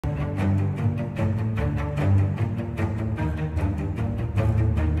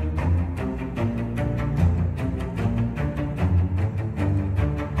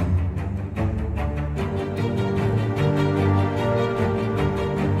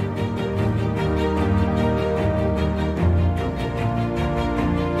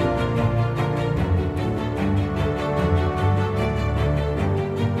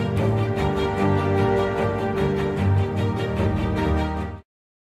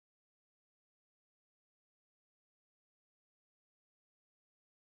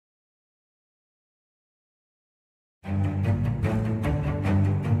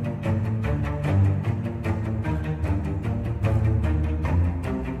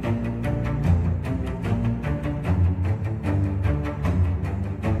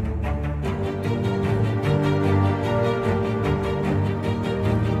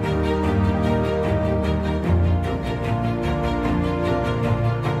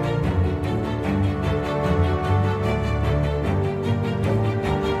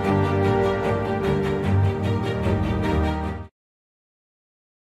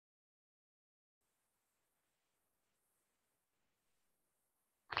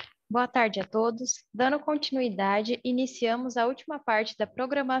Boa tarde a todos. Dando continuidade, iniciamos a última parte da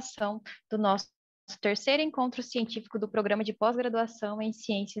programação do nosso terceiro encontro científico do programa de pós-graduação em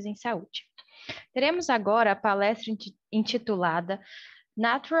Ciências em Saúde. Teremos agora a palestra intitulada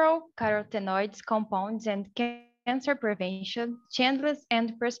Natural Carotenoids, Compounds and Cancer Prevention, Challenges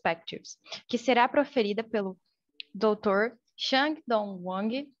and Perspectives, que será proferida pelo Dr. Xiang Dong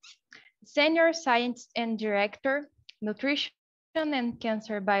Wang, Senior Scientist and Director, Nutrition and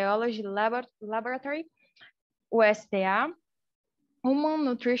Cancer Biology Laboratory, USDA, Human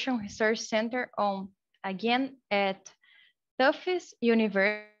Nutrition Research Center again at Tufts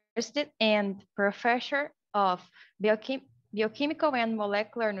University, and Professor of Biochemical and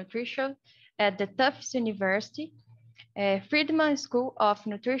Molecular Nutrition at the Tufts University, Friedman School of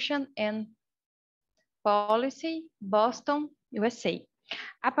Nutrition and Policy, Boston, USA.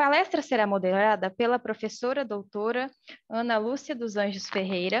 A palestra será moderada pela professora doutora Ana Lúcia dos Anjos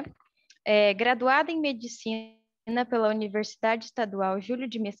Ferreira, graduada em Medicina pela Universidade Estadual Júlio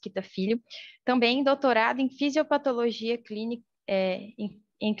de Mesquita Filho, também doutorada em Fisiopatologia Clínica,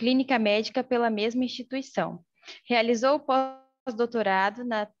 em Clínica Médica pela mesma instituição. Realizou o pós-doutorado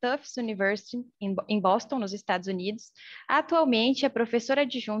na Tufts University, em Boston, nos Estados Unidos. Atualmente é professora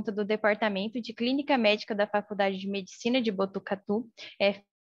adjunta do Departamento de Clínica Médica da Faculdade de Medicina de Botucatu,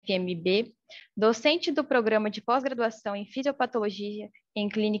 FMB, docente do Programa de Pós-Graduação em Fisiopatologia em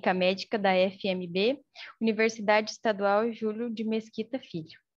Clínica Médica da FMB, Universidade Estadual Júlio de Mesquita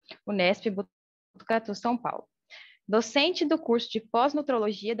Filho, Unesp Botucatu, São Paulo. Docente do curso de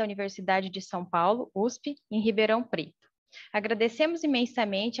Pós-Nutrologia da Universidade de São Paulo, USP, em Ribeirão Preto. Agradecemos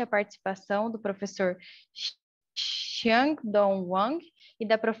imensamente a participação do professor Xiang Dong Wang e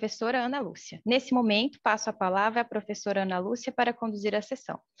da professora Ana Lúcia. Nesse momento, passo a palavra à professora Ana Lúcia para conduzir a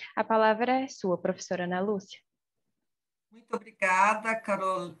sessão. A palavra é sua, professora Ana Lúcia. Muito obrigada,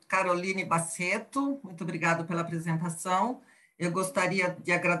 Caroline Baceto. Muito obrigada pela apresentação. Eu gostaria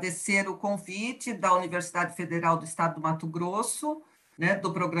de agradecer o convite da Universidade Federal do Estado do Mato Grosso,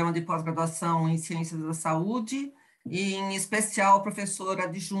 do Programa de Pós-Graduação em Ciências da Saúde, e, em especial, o professor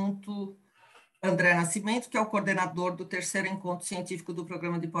adjunto André Nascimento, que é o coordenador do terceiro encontro científico do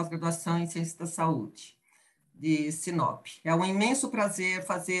Programa de Pós-Graduação em Ciências da Saúde, de Sinop. É um imenso prazer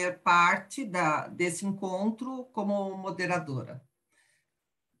fazer parte desse encontro como moderadora.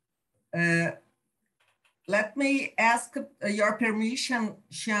 Let me ask your permission,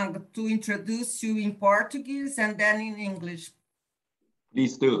 Xiang, to introduce you in Portuguese and then in English.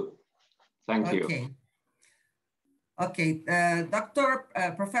 Please do. Thank you. Ok.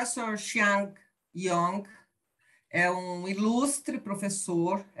 Professor Xiang Dong é um ilustre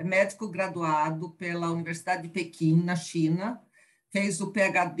professor, é médico graduado pela Universidade de Pequim, na China, fez o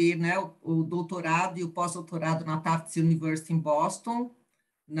PhD, o doutorado e o pós-doutorado na Tufts University em Boston,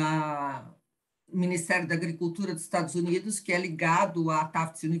 no Ministério da Agricultura dos Estados Unidos, que é ligado à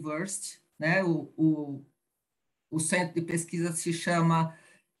Tufts University, o centro de pesquisa se chama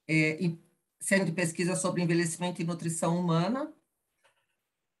Centro de Pesquisa sobre Envelhecimento e Nutrição Humana.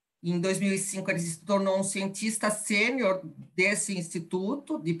 Em 2005, ele se tornou um cientista sênior desse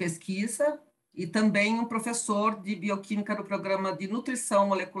instituto de pesquisa e também um professor de bioquímica no programa de nutrição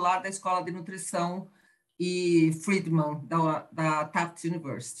molecular da Escola de Nutrição e Friedman, da Tufts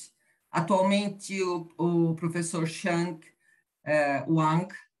University. Atualmente, o professor Xiang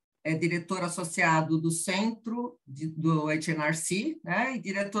Wang é diretor associado do Centro do HNRC, e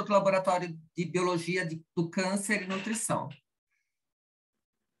diretor do Laboratório de Biologia do Câncer e Nutrição.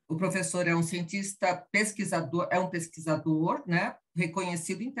 O professor é um cientista pesquisador,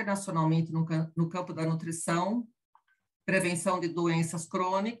 reconhecido internacionalmente no campo da nutrição, prevenção de doenças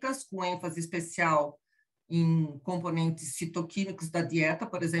crônicas, com ênfase especial em componentes fitoquímicos da dieta,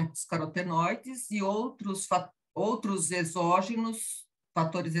 por exemplo, os carotenoides, e outros fatores exógenos,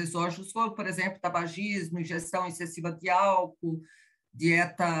 como, por exemplo, tabagismo, ingestão excessiva de álcool,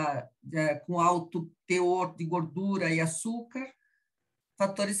 dieta com alto teor de gordura e açúcar,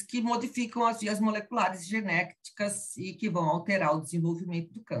 fatores que modificam as vias moleculares genéticas e que vão alterar o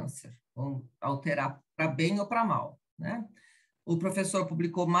desenvolvimento do câncer, vão alterar para bem ou para mal, O professor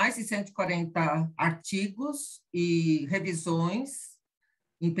publicou mais de 140 artigos e revisões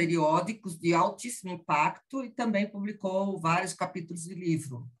em periódicos de altíssimo impacto e também publicou vários capítulos de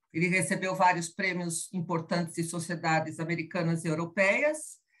livro. Ele recebeu vários prêmios importantes de sociedades americanas e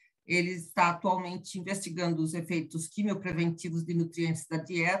europeias. Ele está atualmente investigando os efeitos quimiopreventivos de nutrientes da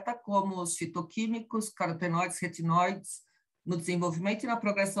dieta, como os fitoquímicos, carotenoides, retinoides, no desenvolvimento e na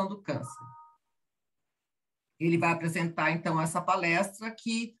progressão do câncer. Ele vai apresentar, então, essa palestra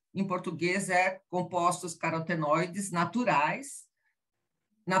que, em português, é Compostos Carotenoides Naturais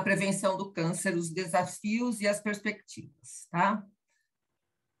na prevenção do câncer, os desafios e as perspectivas, tá?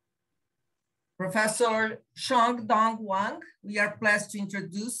 Professor Xiang Dong Wang, we are pleased to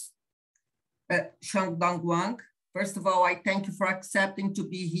introduce Xiang Dong Wang. First of all, I thank you for accepting to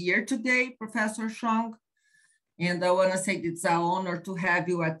be here today, Professor Xiang. And I want to say it's an honor to have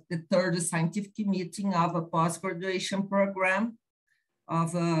you at the third scientific meeting of a post-graduation program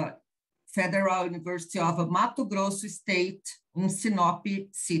of Federal University of Mato Grosso State in Sinop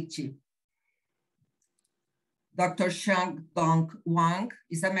City. Dr. Xiang Dong Wang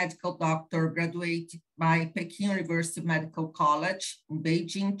is a medical doctor graduated by Peking University Medical College in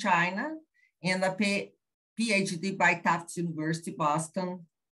Beijing, China, and a PhD by Tufts University, Boston,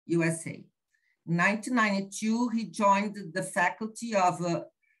 USA. In 1992, he joined the faculty of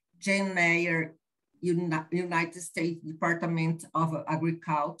Jane Mayer United States Department of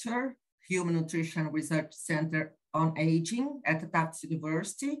Agriculture, Human Nutrition Research Center on Aging at Tufts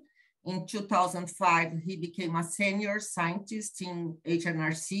University. In 2005, he became a senior scientist in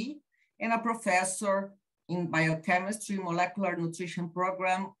HNRC and a professor in biochemistry molecular nutrition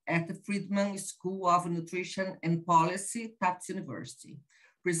program at the Friedman School of Nutrition and Policy, Tufts University.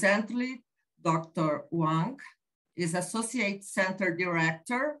 Presently, Dr. Wang is Associate Center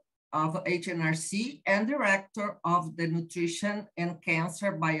Director of HNRC and Director of the Nutrition and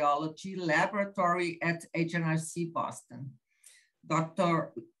Cancer Biology Laboratory at HNRC Boston.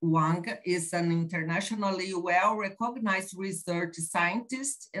 Dr. Wang is an internationally well-recognized research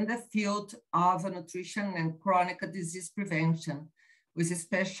scientist in the field of nutrition and chronic disease prevention, with a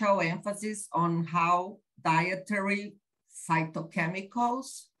special emphasis on how dietary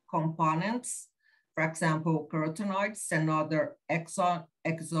phytochemicals components, for example, carotenoids and other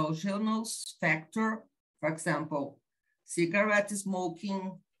exogenous factors, for example, cigarette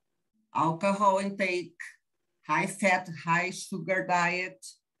smoking, alcohol intake, high fat, high sugar diet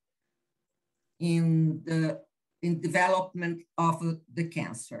in development of the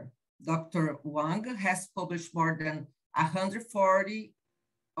cancer. Dr. Wang has published more than 140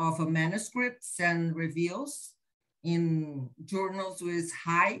 of manuscripts and reviews in journals with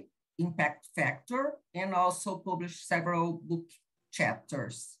high impact factor and also published several book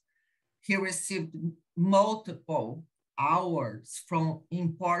chapters. He received multiple awards from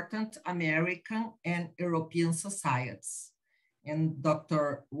important American and European societies. And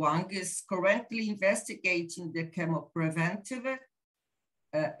Dr. Wang is currently investigating the chemopreventive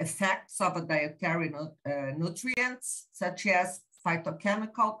effects of dietary nutrients, such as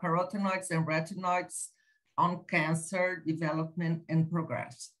phytochemical carotenoids and retinoids on cancer development and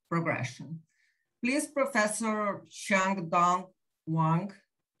progression. Please, Professor Xiang Dong Wang,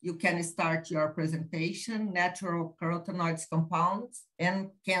 you can start your presentation, natural carotenoids compounds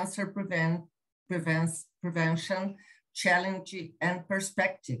and cancer prevention, challenge and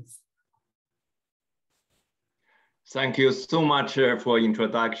perspectives. Thank you so much for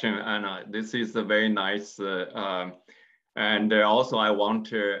introduction, Anna. This is a very nice, and also I want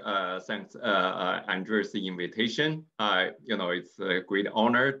to thank Andrew's invitation. It's a great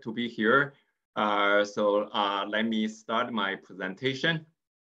honor to be here. So let me start my presentation.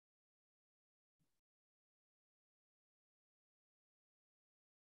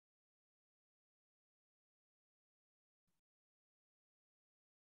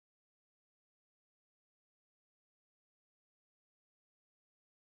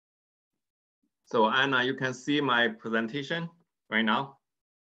 So Anna, you can see my presentation right now?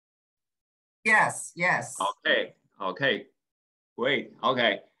 Yes, yes. Okay, great,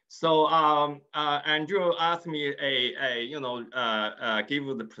 okay. So Andrew asked me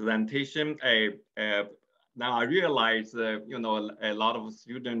give the presentation. Now I realize, a lot of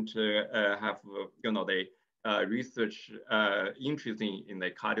students have, the research interest in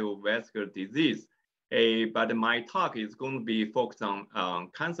the cardiovascular disease. But my talk is going to be focused on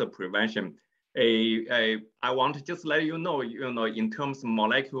cancer prevention. I want to just let you know, in terms of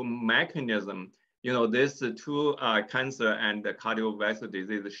molecular mechanism, this two cancer and the cardiovascular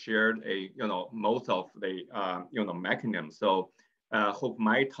disease shared most of the mechanisms. So hope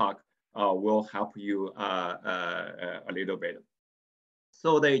my talk will help you a little bit.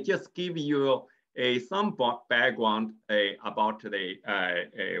 So they just give you some background about the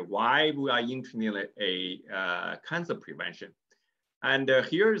why we are interested in cancer prevention. And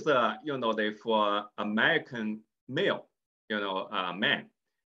here's for American male, man,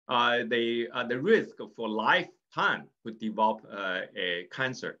 the risk for lifetime to develop a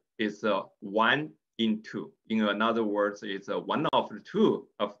cancer is 1 in 2. In other words, it's 1 of the 2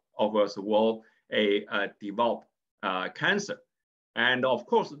 of us will develop cancer. And of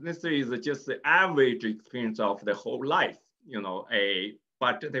course, this is just the average experience of the whole life.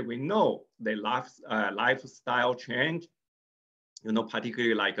 but we know the lifestyle change,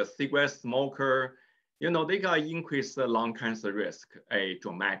 particularly like a cigarette smoker, they can increase the lung cancer risk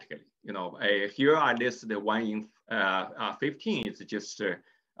dramatically. Here I listed 1 in 15 is just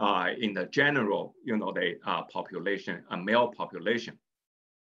in the general, the population, a male population.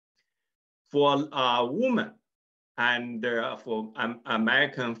 For women and for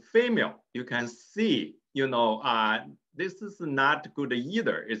American female, you can see, this is not good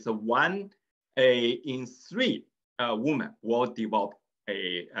either. It's 1 in 3 women will develop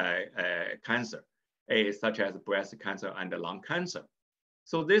a cancer, such as breast cancer and lung cancer.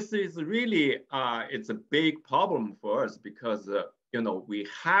 So this is really, it's a big problem for us because, we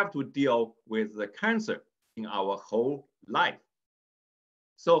have to deal with the cancer in our whole life.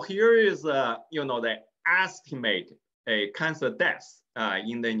 So here is, the estimate cancer deaths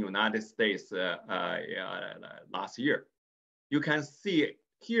in the United States last year. You can see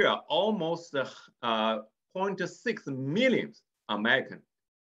here almost 0.6 million Americans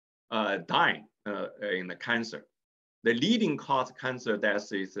dying in the cancer. The leading cause cancer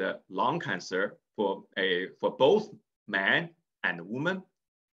deaths is lung cancer for both men and women.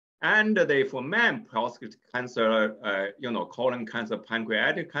 And for men, prostate cancer, colon cancer,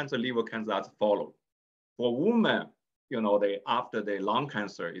 pancreatic cancer, liver cancer as follows. For women, after the lung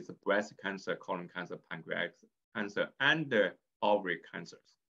cancer is breast cancer, colon cancer, pancreatic cancer, and ovary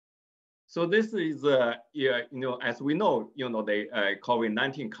cancers. So this is, as we know, the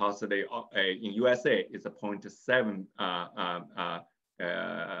COVID-19 cause in USA is 0.7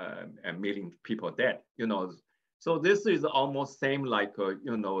 million people dead. So this is almost same like the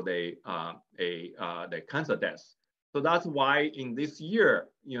cancer deaths. So that's why in this year,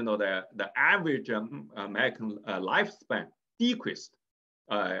 the average American lifespan decreased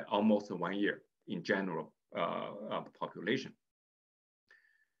almost 1 year in general population.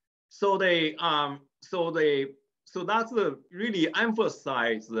 So that's really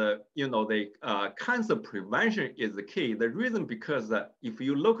emphasize the cancer prevention is the key. The reason because if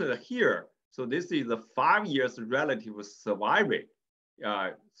you look at here, so this is the 5 years relative survival rate.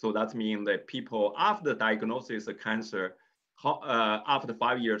 So that means that people after diagnosis of cancer, after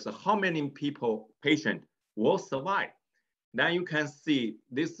 5 years, how many patient will survive? Then you can see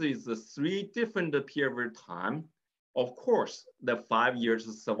this is 3 different period of time. Of course, the 5 years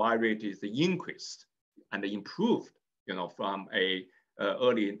survival rate is increased and improved, from a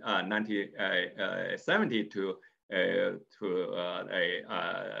early 1970 to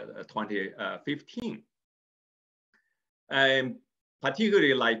 2015. And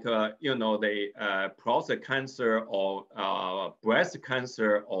particularly like, the prostate cancer or breast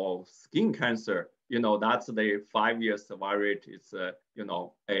cancer or skin cancer, that's the 5 years survival rate is,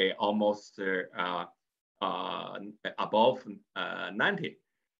 almost above 90.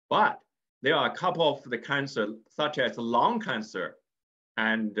 But there are a couple of the cancer, such as lung cancer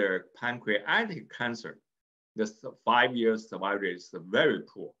and pancreatic cancer. The 5 years survival rate is very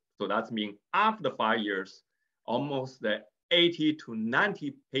poor. So that means after 5 years, almost the 80 to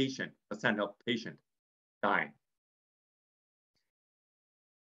 90% of patients dying.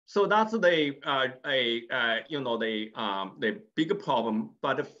 So that's the big problem.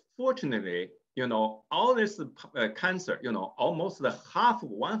 But fortunately, all this cancer, almost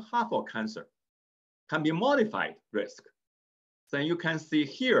one half of cancer can be modified risk. So you can see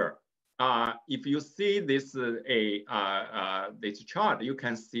here, if you see this this chart, you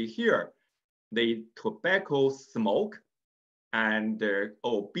can see here the tobacco smoke and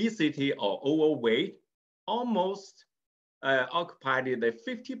obesity or overweight almost occupied the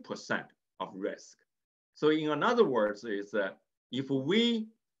 50% of risk. So in other words, is if we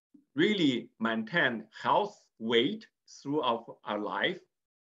really maintain health weight throughout our life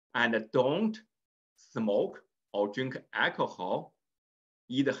and don't smoke or drink alcohol,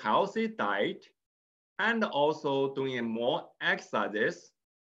 eat a healthy diet, and also doing more exercises,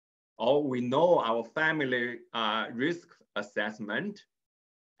 or we know our family risk assessment,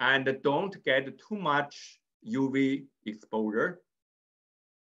 and don't get too much UV exposure,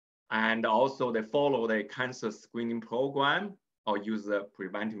 and also they follow the cancer screening program or use the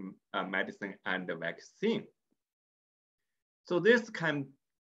preventive medicine and the vaccine. So this can,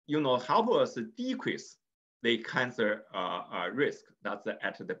 help us decrease the cancer risk. That's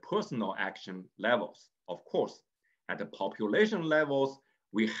at the personal action levels. Of course, at the population levels,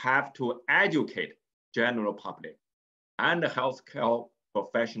 we have to educate general public and the healthcare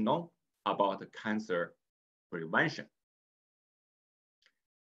professional about cancer prevention.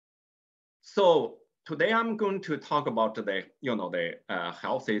 So today I'm going to talk about the,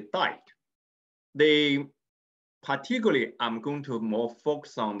 healthy diet. particularly, I'm going to more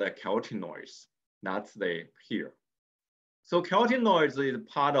focus on the carotenoids. That's the here. So carotenoids is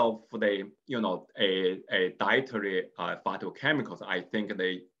part of the, a dietary phytochemicals. I think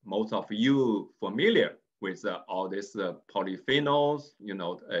most of you familiar with all these polyphenols,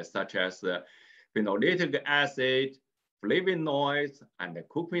 such as phenolic acid, flavonoids, and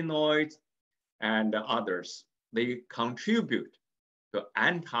curcumin and others. They contribute to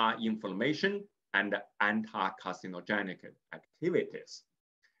anti-inflammation and anti-carcinogenic activities.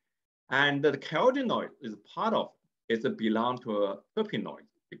 And the carotenoid is part of it belong to a terpenoid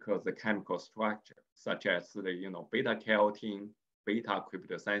because the chemical structure, such as the beta-carotene,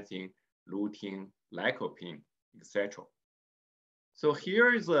 beta-cryptosensine, lutein, lycopene, etc. So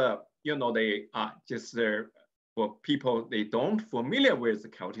here is they just for people they don't familiar with the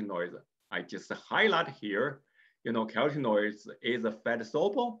carotenoids, I just highlight here. Carotenoids is a fat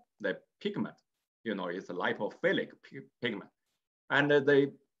soluble, the pigment. It's a lipophilic pigment, and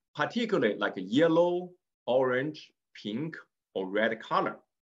they particularly like yellow, orange, pink, or red color.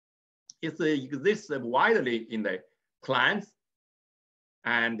 It exists widely in the plants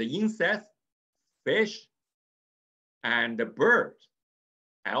and the insects, fish, and the birds,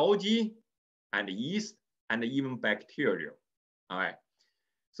 algae, and yeast, and even bacteria. All right.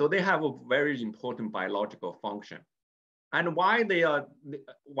 So they have a very important biological function. And why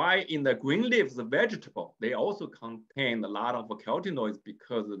in the green leaves vegetable, they also contain a lot of carotenoids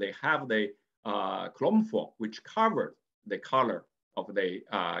because they have the chlorophyll, which covers the color of the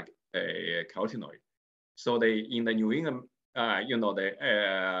carotenoid. So they in the New England, the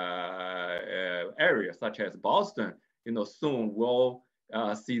area such as Boston, soon we'll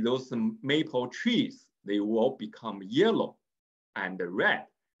see those maple trees. They will become yellow and red.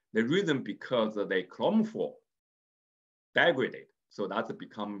 The reason because the chlorophyll degraded, so that's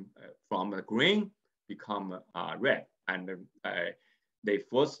become from green become red, and they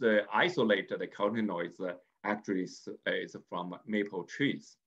first isolate the carotenoids actually is from maple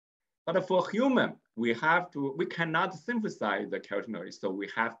trees. But for human, we cannot synthesize the carotenoids, so we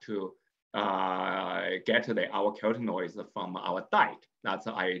have to get our carotenoids from our diet. That's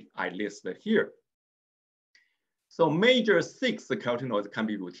I listed here. So major 6 carotenoids can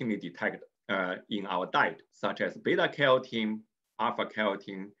be routinely detected in our diet, such as beta-carotene,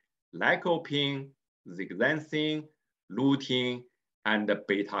 alpha-carotene, lycopene, zeaxanthin, lutein, and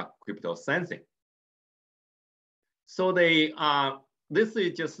beta-cryptosensine. So this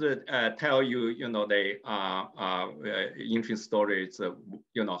is just tell you, the interesting stories,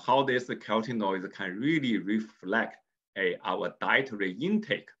 how this carotenoids can really reflect our dietary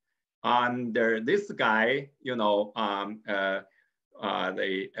intake. And this guy,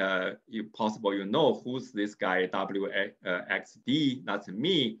 possible who's this guy, WXD, that's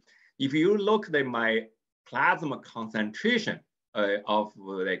me. If you look at my plasma concentration of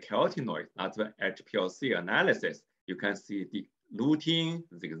the carotenoid, that's the HPLC analysis, you can see the lutein,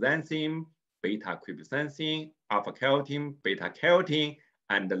 zeaxanthin, beta-cryptosensine, alpha-carotene, beta-carotene,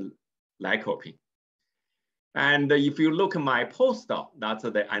 and lycopene. And if you look at my postdoc, that's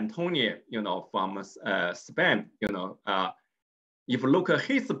the Antonio, from Spain, if you look at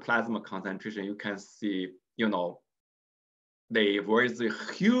his plasma concentration, you can see, there is a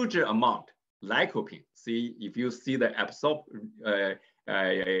huge amount lycopene. See, if you see the absorb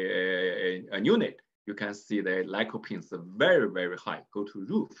unit, you can see the lycopene is very, very high, go to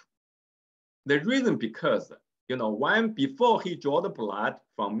roof. The reason because, before he drew the blood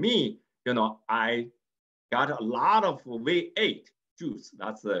from me, I got a lot of V8 juice.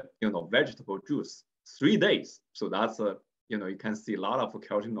 That's vegetable juice, 3 days. So that's you can see a lot of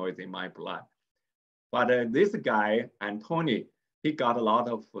carotenoids in my blood. But this guy, Anthony, he got a lot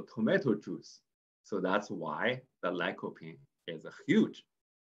of tomato juice. So that's why the lycopene is huge.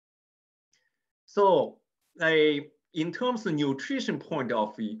 So in terms of nutrition point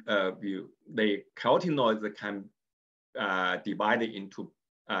of view, the carotenoids can divide into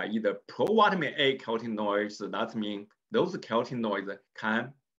either pro-vitamin A carotenoids, so that means those carotenoids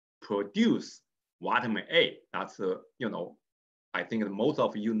can produce vitamin A. That's, I think most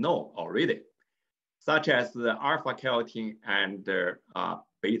of you know already, such as the alpha-carotene and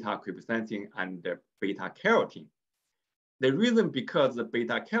beta-cryptosensine and beta-carotene. The reason because the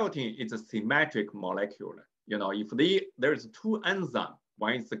beta-carotene is a symmetric molecule. If there's 2 enzymes,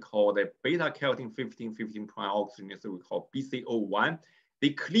 one is called the beta-carotene 15 prime oxygenase, we call BCO1. They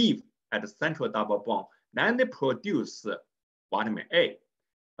cleave at the central double bond, then they produce vitamin A.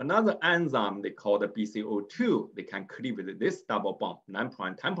 Another enzyme they call the BCO2, they can cleave with this double bond, 9'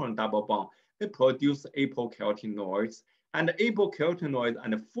 10' double bond. They produce apocarotenoids, and apocarotenoids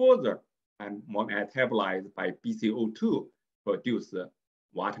and further and more metabolized by BCO2 produce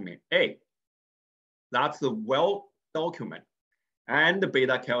vitamin A. That's well documented. And the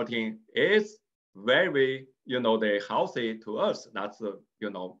beta carotene is very, they healthy to us. That's,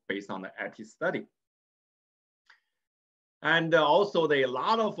 based on the EPI study. And also a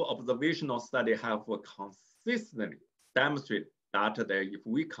lot of observational study have consistently demonstrated that if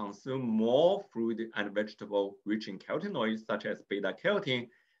we consume more fruit and vegetable rich in carotenoids, such as beta carotene,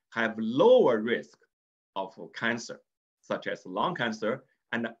 have lower risk of cancer, such as lung cancer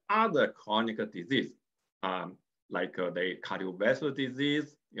and other chronic disease, like the cardiovascular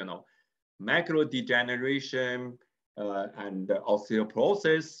disease, macular degeneration, and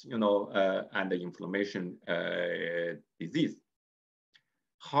osteoporosis, and the inflammation disease.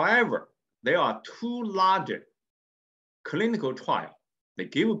 However, there are two larger clinical trials. They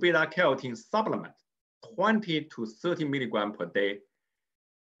give beta carotene supplement, 20 to 30 milligrams per day.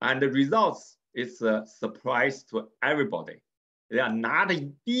 And the results is a surprise to everybody. They are not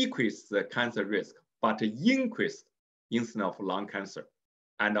decrease the cancer risk, but increase incidence of lung cancer,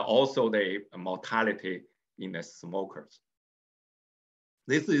 and also the mortality in the smokers.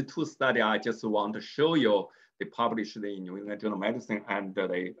 This is two studies I just want to show you. They published in New England Journal of Medicine and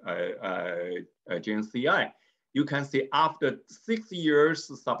the JNCI. You can see after 6 years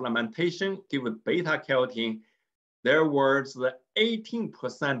supplementation given beta carotene, there was the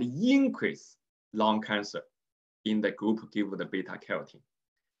 18% increase lung cancer in the group given the beta carotene.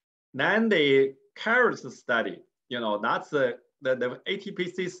 Then the CAROT study, that's the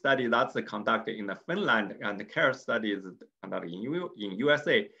ATPC study that's conducted in Finland, and the CAROT study is conducted in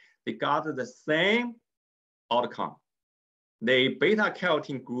USA. They got the same outcome. The beta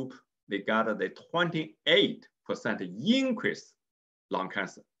carotene group, they got the 28% increase lung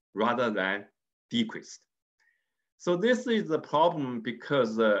cancer rather than decreased. So this is the problem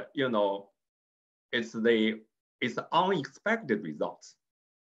because it's unexpected results.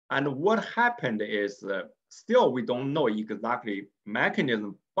 And what happened is still we don't know exactly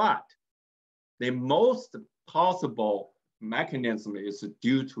mechanism, but the most possible mechanism is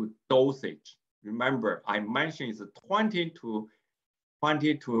due to dosage. Remember, I mentioned it's 20 to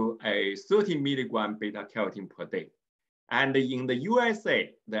 30 milligram beta carotene per day. And in the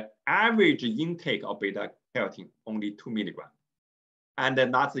USA, the average intake of beta carotene only 2 milligrams. And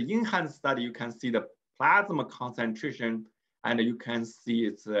then that's the enhanced study. You can see the plasma concentration, and you can see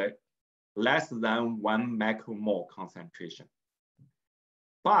it's less than 1 micromole concentration.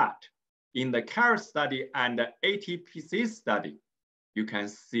 But in the CAROT study and the ATPC study, you can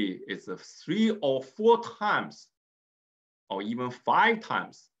see it's a 3 or 4 times or even 5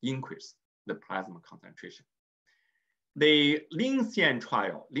 times increase the plasma concentration. The Xiang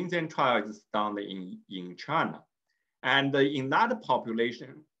trial is done in China. And in that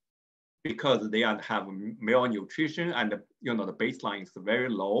population, because they have malnutrition and the baseline is very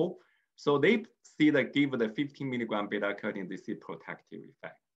low, so they see that give the 15 milligram beta carotene, they see protective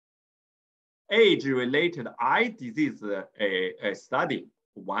effect. Age-related eye disease study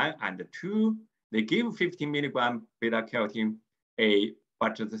 1 and 2, they give 15 milligram beta carotene,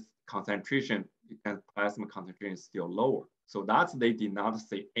 but the concentration, plasma concentration is still lower. So that's, they did not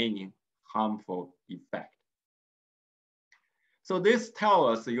see any harmful effect. So this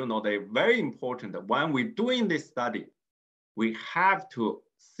tells us, they're very important that when we're doing this study, we have to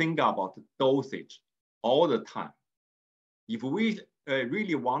think about dosage all the time. If we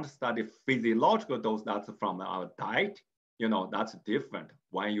really want to study physiological dose, that's from our diet, that's different.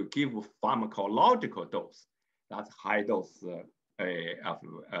 When you give pharmacological dose, that's high dose of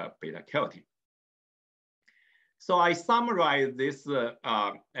beta carotene. So I summarize this, a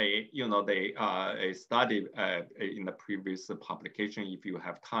study in the previous publication. If you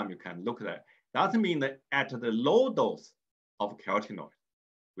have time, you can look at it. That means that at the low dose of carotenoid,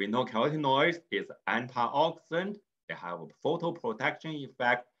 we know carotenoid is antioxidant. They have a photoprotection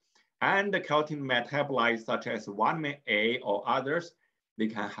effect, and the carotene metabolites such as vitamin A or others, they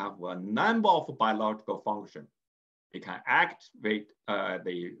can have a number of biological functions. They can activate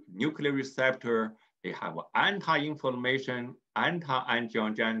the nuclear receptor. They have anti-inflammation,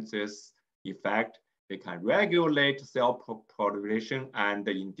 anti-angiogenesis effect. They can regulate cell proliferation and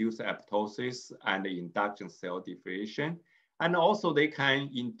induce apoptosis and induction cell differentiation. And also they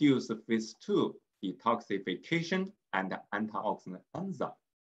can induce phase 2 detoxification and antioxidant enzyme.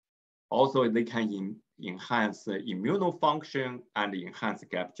 Also, they can enhance immunofunction and enhance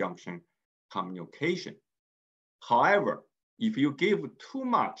gap junction communication. However, if you give too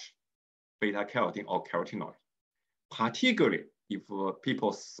much beta carotene or carotenoid, particularly if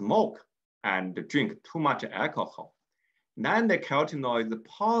people smoke and drink too much alcohol, then the carotenoid is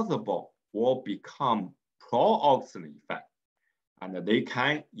possible will become pro-oxidant effect. And they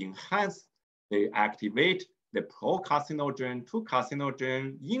can enhance, they activate the pro-carcinogen to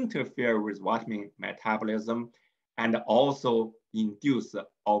carcinogen, interfere with vitamin metabolism, and also induce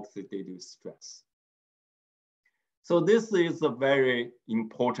oxidative stress. So this is a very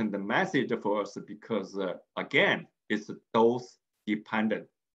important message for us because, again, it's a dose-dependent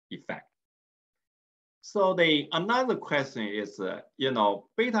effect. So another question is,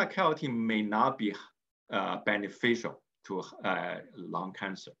 beta carotene may not be beneficial to lung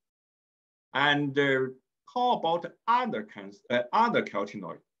cancer. And how about other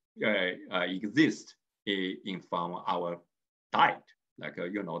carotenoid exist from our diet, like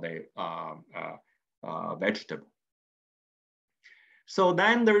vegetable. So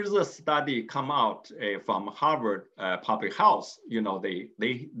then there is a study come out from Harvard Public Health. What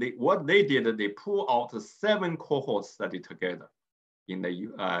they did, they pull out 7 cohort study together in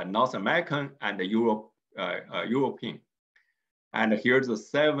the North American and the European. And here's the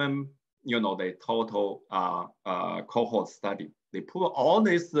 7, the total cohort study. They pull all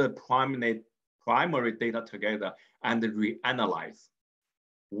this primary data together and reanalyze.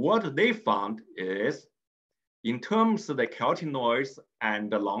 What they found is, in terms of the carotenoids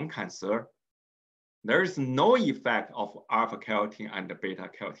and the lung cancer, there is no effect of alpha carotene and the beta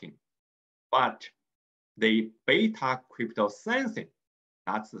carotene, but the beta cryptosensing,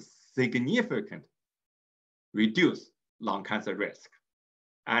 that's significant, reduce lung cancer risk.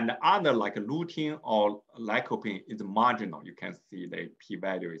 And other like lutein or lycopene is marginal. You can see the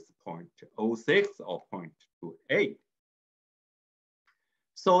p-value is 0.06 or 0.28.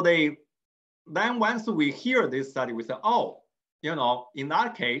 So then once we hear this study, we say, oh, in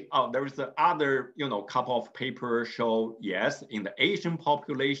that case, there is other, couple of papers show, yes, in the Asian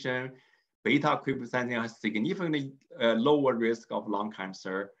population, beta cryptosensing has significantly lower risk of lung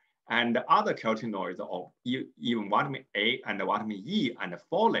cancer, and other carotenoids, or even vitamin A and vitamin E and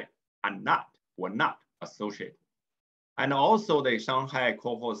folate were not associated. And also the Shanghai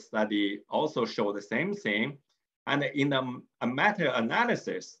cohort study also showed the same thing. And in a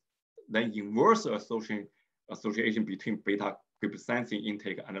meta-analysis, the inverse association between beta cryptosensing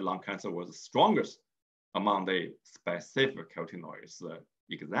intake and lung cancer was the strongest among the specific carotenoids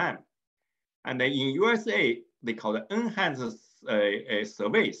examined. And then in USA, they call it enhanced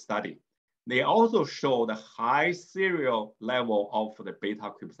survey study. They also show the high serial level of the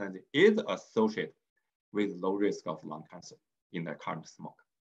beta cryptosensing is associated with low risk of lung cancer in the current smoke.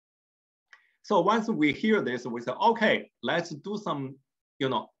 So once we hear this, we say, okay, let's do some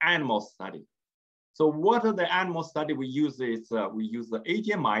animal study. So what are the animal study we use is, we use the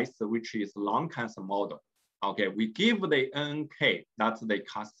AGM mice, which is lung cancer model. Okay, we give the NK, that's the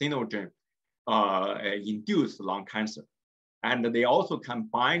carcinogen induced lung cancer. And they also can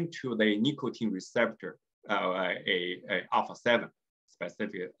bind to the nicotine receptor, alpha-7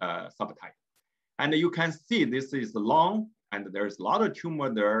 specific subtype. And you can see this is lung, and there's a lot of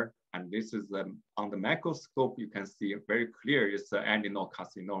tumor there. And this is on the microscope, you can see very clear it's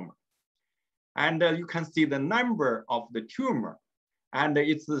adenocarcinoma. And you can see the number of the tumor, and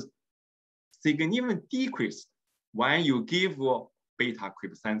it's significantly decreased when you give beta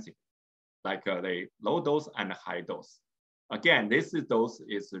cryptosensing, like the low dose and high dose. Again, this dose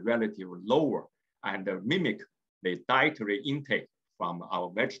is relatively lower and mimic the dietary intake from our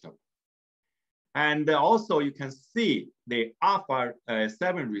vegetable. And also you can see the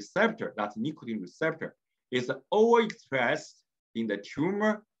alpha-7 receptor, that's nicotine receptor, is overexpressed in the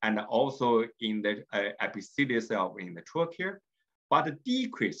tumor and also in the epithelial cell in the trachea, but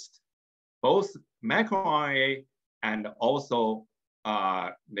decreased both microRNA and also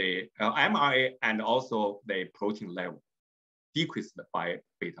the mRNA and also the protein level, decreased by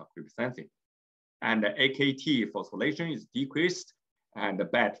beta cryptosensing. And the AKT phosphorylation is decreased, and the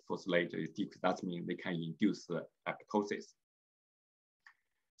BET phosphorylation is decreased. That means they can induce apoptosis.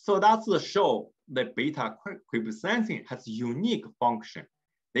 So that's the show that beta cryptosensing has unique function.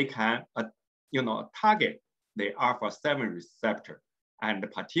 They can, target the alpha-7 receptor, and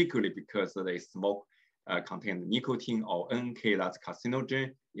particularly because they smoke contain nicotine or NK, that's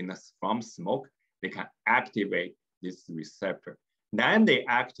carcinogen from smoke, they can activate this receptor. Then they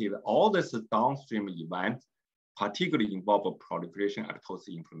activate all this downstream events, particularly involve proliferation,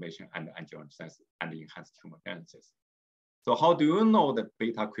 apoptosis, inflammation, and angiogenesis, and enhanced tumor genesis. So how do you know that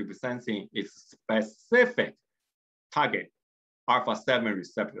beta cryptosensing is specific target alpha-7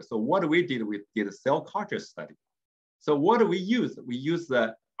 receptor? So what we did a cell culture study. So what do we use? We use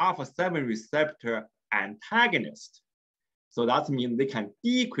the alpha-7 receptor antagonist. So that means they can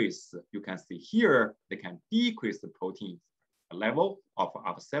decrease, you can see here, they can decrease the protein level of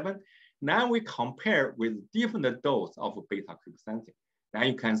alpha-7. Now we compare with different dose of beta creep sensing. Now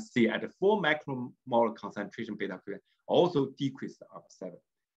you can see at the 4 micromolar concentration beta creep also decreased alpha 7.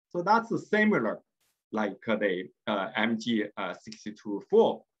 So that's similar like the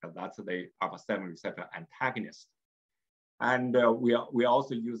MG62-4, that's the alpha 7 receptor antagonist. And we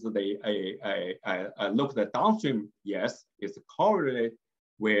also use look at the downstream. Yes, it's correlated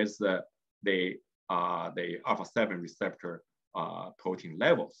with the alpha 7 receptor protein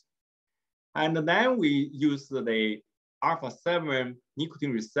levels. And then we use the alpha 7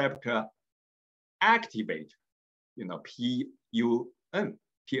 nicotine receptor activate, PNU.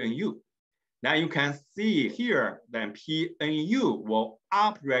 Now you can see here that PNU will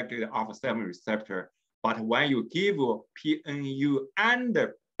upregulate alpha 7 receptor, but when you give PNU and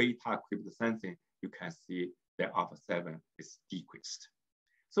beta creep sensing, you can see the alpha 7 is decreased.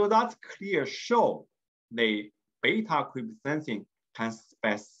 So that's clear show the beta creep sensing can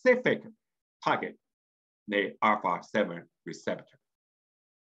specific target the alpha 7 receptor.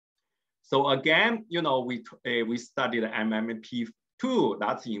 So again, we studied MMP2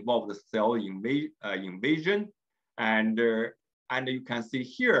 that's involved the cell invasion, and you can see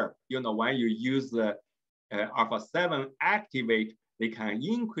here, when you use the alpha 7 activate, they can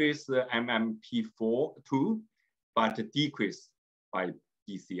increase the MMP2, but decrease by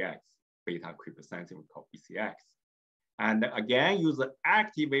BCX, beta creep sensing, we call BCX. And again, use the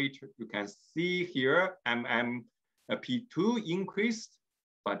activate, you can see here MMP2 increased,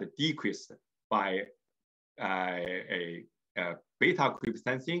 but decreased by a beta creep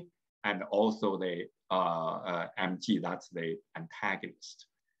sensing, and also the MG, that's the antagonist.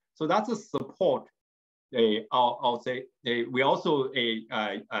 So that's a support. I'll say we also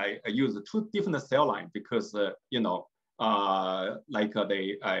use 2 different cell lines because like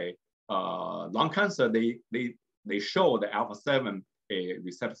the lung cancer, they show the alpha 7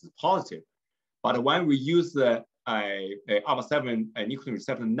 receptor is positive, but when we use the alpha 7 nicotine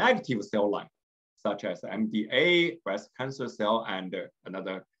receptor negative cell line, such as MDA, breast cancer cell, and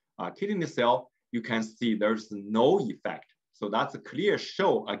another kidney cell, you can see there's no effect. So that's a clear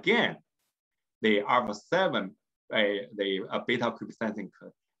show again. The alpha 7, the beta creep sensing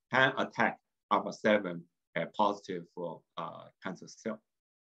can attack alpha 7 positive for cancer cell.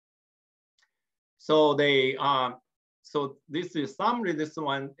 So so this is summary. This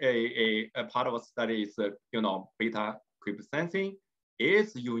one, a part of a study is beta creep sensing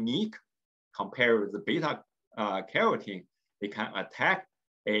is unique compared with the beta carotene. They can attack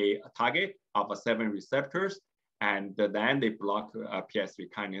a target alpha 7 receptors, and then they block PS3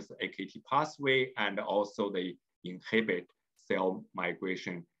 kinase AKT pathway, and also they inhibit cell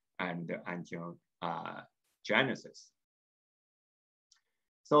migration and angiogenesis.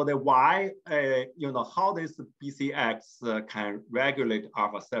 So the why, how this BCX can regulate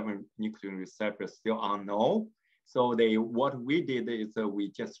alpha 7 nicotine receptor still unknown. So what we did is we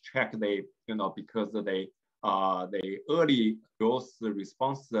just checked because the early growth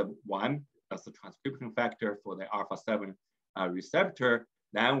response 1 as a transcription factor for the alpha 7 receptor,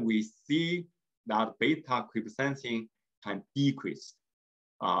 then we see that beta creep sensing can decrease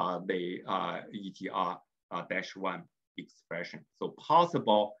the EGR-1 expression. So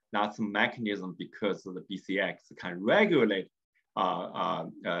possible that's a mechanism because the BCX can regulate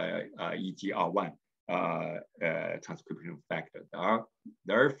EGR-1 transcription factor.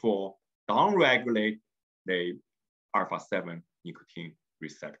 Therefore, downregulate the alpha 7 nicotine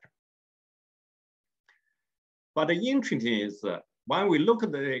receptor. But the interesting is when we look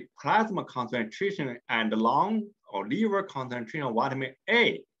at the plasma concentration and lung or liver concentration of vitamin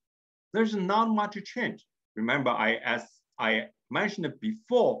A, there's not much change. Remember, as I mentioned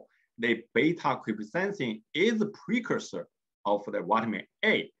before, the beta creep sensing is a precursor of the vitamin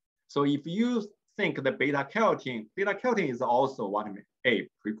A. So if you think the beta carotene is also vitamin A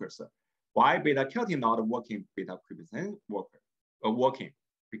precursor. Why beta carotene not working, beta creep sensing working?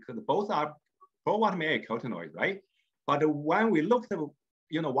 Because both are pro-vitamin A carotenoid, right? But when we look at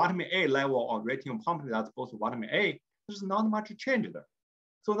vitamin A level or retinol pump that's both vitamin A, there's not much change there.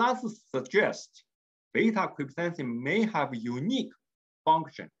 So that suggests beta creep sensing may have unique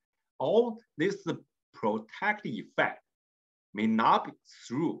function. All this protective effect may not be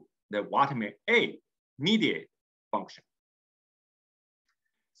through the vitamin A mediate function.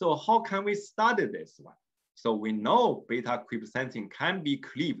 So how can we study this one? So we know beta creep sensing can be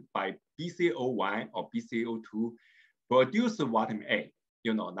cleaved by BCO1 or BCO2, produce vitamin A.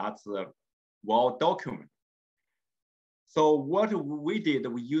 That's well documented. So what we did,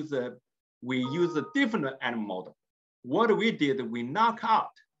 we use a different animal model. What we did, we knock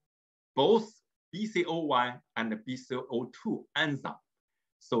out both BCO1 and BCO2 enzyme.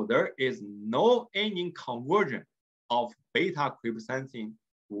 So there is no any conversion of beta cryptosensine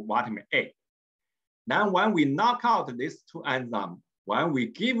to vitamin A. Then when we knock out these two enzymes, when we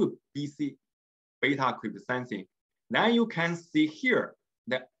give BC beta cryptosensine, then you can see here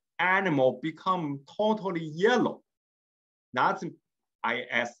the animal become totally yellow. That's,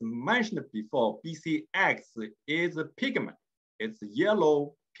 as mentioned before, BCX is a pigment. It's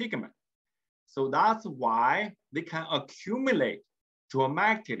yellow pigment. So that's why they can accumulate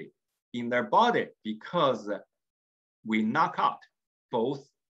dramatically in their body because we knock out both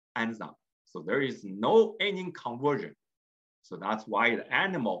enzymes. So there is no any conversion. So that's why the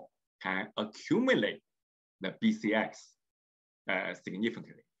animal can accumulate the BCX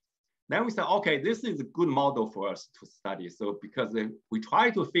significantly. Then we said, okay, this is a good model for us to study. So because we try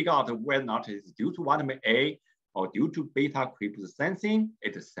to figure out whether or not it's due to vitamin A or due to beta cryptosensine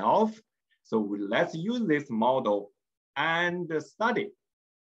itself. So let's use this model and study.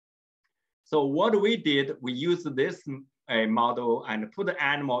 So what we did, we used this model and put the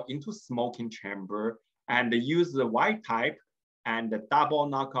animal into smoking chamber and use the wild type and the double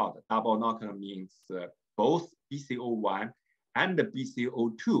knockout. Double knockout means both BCO1 and the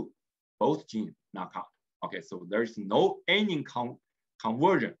BCO2, both gene knockout. Okay, so there's no any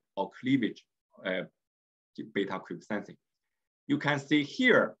conversion or cleavage beta cryptosensine. You can see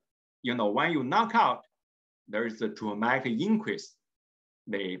here, when you knock out, there is a dramatic increase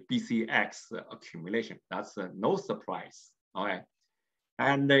the BCX accumulation. That's no surprise. All right.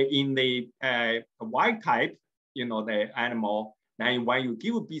 And in the wild type, the animal, then when you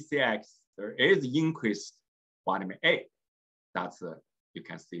give BCX, there is increased vitamin A. That's you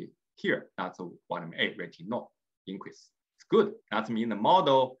can see here. That's a vitamin A retinol increase. It's good. That means the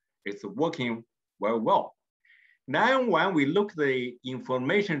model is working very well. Then when we look at the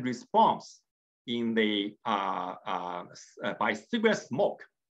information response in the by cigarette smoke.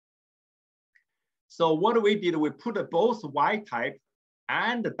 So what we did, we put both wild type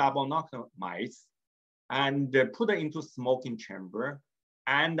and double knockout mice and put it into smoking chamber.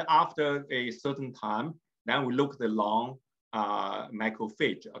 And after a certain time, then we look at the lung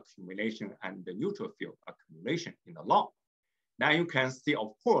macrophage accumulation and the neutrophil accumulation in the lung. Now you can see,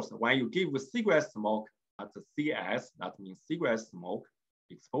 of course, when you give cigarette smoke, that's a CS, that means cigarette smoke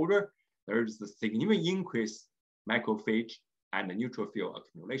exposure, there is a significant increase macrophage and neutrophil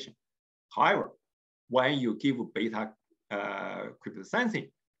accumulation. However, when you give beta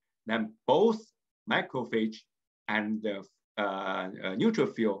cryptosensine, then both macrophage and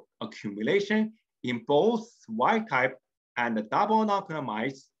neutrophil accumulation in both wild type and double knockout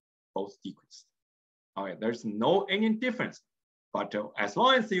mice both decreased. All right, there's no any difference, but as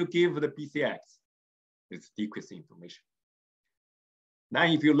long as you give the BCX, it's decreasing inflammation. Now,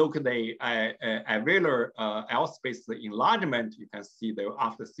 if you look at the alveolar L space enlargement, you can see that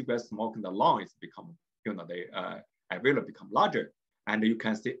after cigarette smoking, the lung is become, the alveolar become larger. And you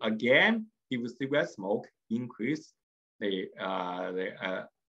can see again, if cigarette smoke increase the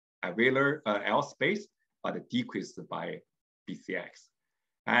alveolar L space, but decreased by BCX.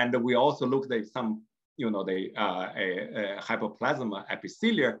 And we also looked at some, the hypoplasma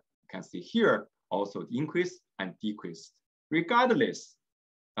epithelia, you can see here also increase and decreased, regardless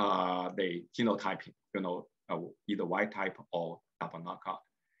the genotyping, either wild type or double knockout.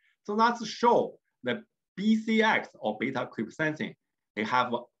 So that's show that BCX or beta cryptosensine, they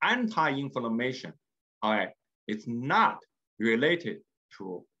have anti-inflammation. All right, it's not related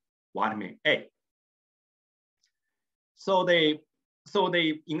to vitamin A. So they,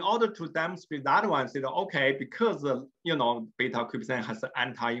 in order to demonstrate that one, say that, okay, because beta cryptosensine has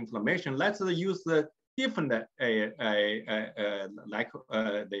anti-inflammation, let's use the different like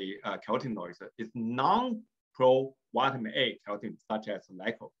the carotenoids. It's non-pro vitamin A carotenoids such as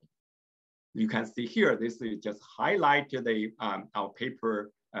lycopene. You can see here, this is just highlight the our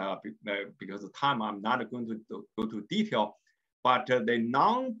paper because of time, I'm not going to go to detail, but the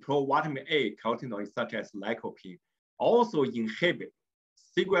non-pro vitamin A carotenoids such as lycopene also inhibit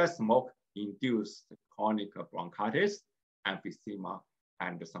cigarette smoke-induced chronic bronchitis, emphysema,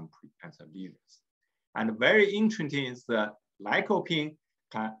 and some precancer lesions. And very interesting is that lycopene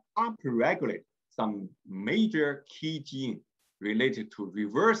can upregulate some major key genes related to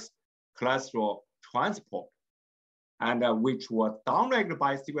reverse cholesterol transport, and which were downregulated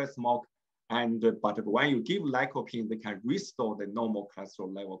by cigarette smoke. And but when you give lycopene, they can restore the normal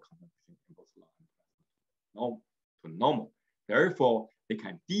cholesterol level concentration in both lung and plasma to normal. Therefore, they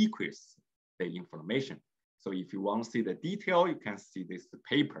can decrease the inflammation. So if you want to see the detail, you can see this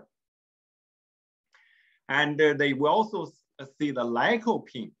paper. And they will also see the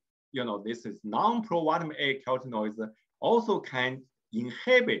lycopene, this is non-pro vitamin A carotenoids, also can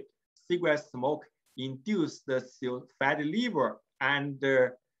inhibit cigarette smoke, induce the fatty liver, and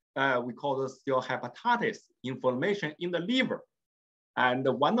we call this steatohepatitis, inflammation in the liver. And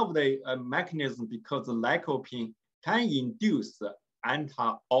one of the mechanisms, because the lycopene can induce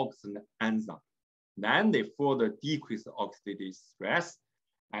antioxidant enzyme, then they further decrease oxidative stress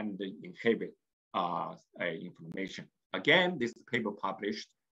and inhibit inflammation. Again, this paper published,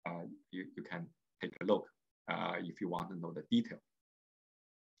 you can take a look if you want to know the detail.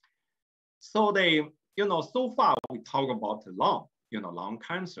 So so far we talk about lung, lung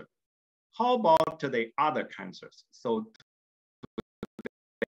cancer. How about the other cancers? So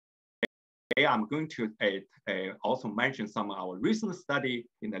today I'm going to also mention some of our recent study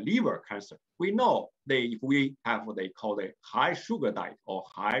in the liver cancer. We know that if we have what they call the high sugar diet or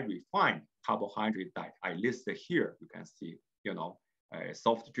high refined carbohydrate diet, I listed here, you can see, a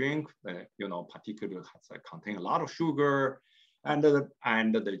soft drink, particularly contain a lot of sugar, and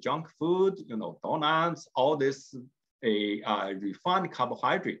the junk food, donuts, all this refined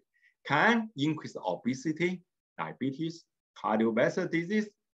carbohydrate can increase obesity, diabetes, cardiovascular disease,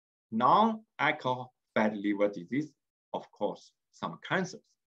 non-alcohol fatty liver disease, of course, some cancers.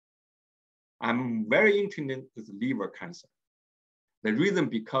 I'm very interested in this liver cancer. The reason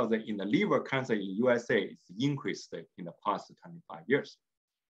because in the liver cancer in USA, it's increased in the past 25 years.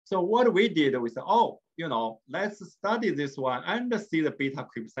 So what we did, we said, let's study this one and see the beta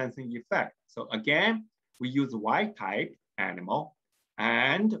creep sensing effect. So again, we use wild type animal,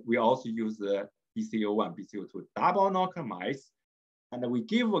 and we also use the BCO1, BCO2 double knockout mice, and we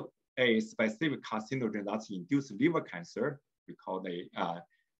give a specific carcinogen that's induced liver cancer. We call the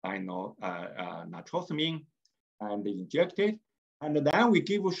nitrosamine, and inject it. And then we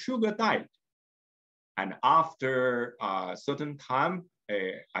give a sugar diet. And after a certain time,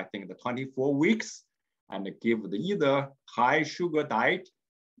 I think the 24 weeks, and give either high sugar diet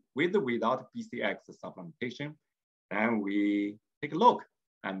with or without BCX supplementation. Then we take a look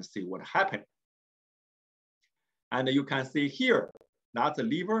and see what happened. And you can see here, that's the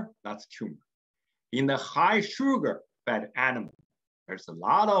liver, that's tumor. In the high sugar fat animal, there's a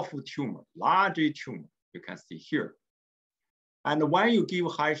lot of tumor, large tumor, you can see here. And when you give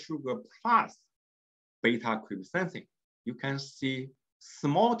high sugar plus beta creep sensing, you can see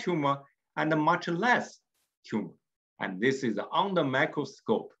small tumor and much less tumor. And this is on the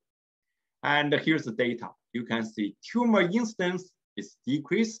microscope. And here's the data. You can see tumor incidence is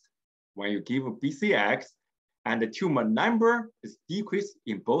decreased when you give BCX, and the tumor number is decreased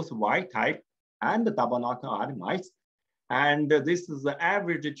in both wild type and the double knockout mice. And this is the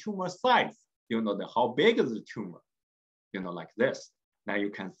average tumor size, how big is the tumor, like this. Now you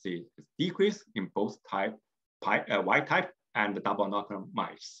can see it's decreased in both type, wild type and the double knockout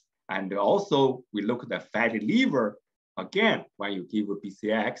mice. And also we look at the fatty liver, again, when you give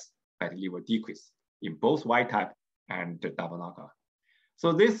BCX, fatty liver decrease in both wild type and the double knockout.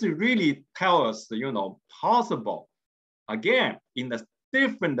 So this really tells us, possible, again, in the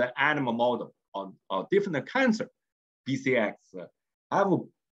different animal model or different cancer, BCX have,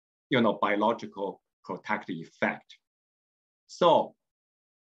 biological protective effect. So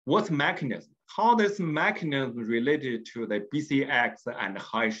what's mechanism? How this mechanism related to the BCX and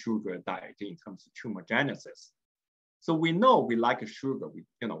high sugar diet in terms of tumorigenesis? So we know we like sugar. We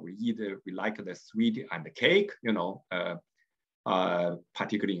like the sweet and the cake,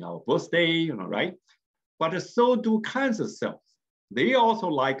 particularly in our birthday, right? But so do cancer cells. They also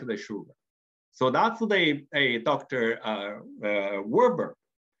like the sugar. So that's Dr. Werber.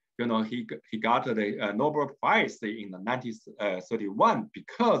 He got the Nobel Prize in 1931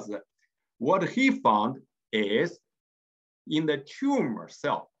 because what he found is in the tumor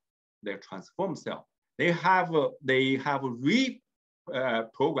cell, the transformed cell, they have reprogram,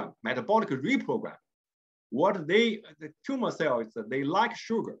 metabolic reprogram. What the tumor cell is, they like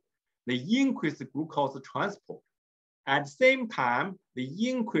sugar. They increase the glucose transport. At the same time, they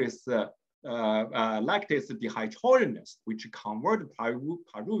increase lactase dehydrogenase, which convert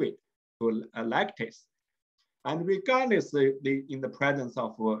pyruvate to lactase. And regardless in the presence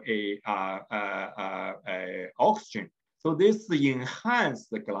of oxygen, so this enhance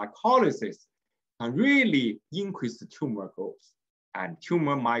the glycolysis and really increase the tumor growth and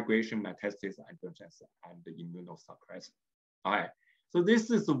tumor migration, metastasis, and immunosuppressant. All right, so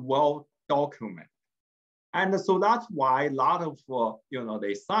this is well documented. And so that's why a lot of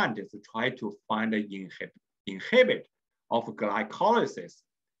the scientists try to find an inhibit of glycolysis,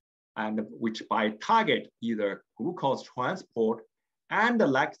 and which by target either glucose transport and the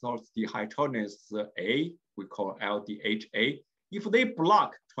lactose dehydrogenase A, we call LDHA. If they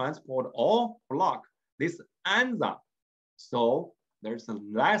block transport or block this enzyme, so there's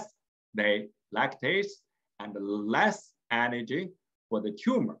less the lactase and less energy for the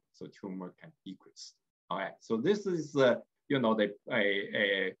tumor, so tumor can decrease. All right, so this is the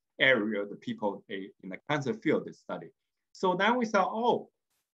area the people in the cancer field study. So then we saw, oh,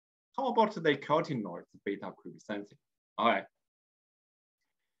 how about the carotenoids, beta quicksensing? All right.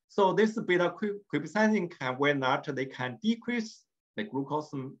 So this beta quicksensing can, they can decrease the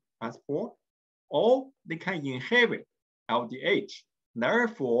glucose transport, or they can inhibit LDH.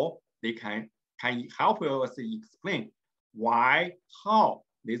 Therefore, they can help us explain how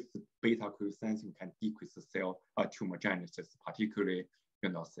this beta quicksensing can decrease the cell tumorigenesis, particularly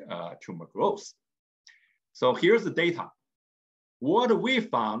tumor growth. So here's the data. What we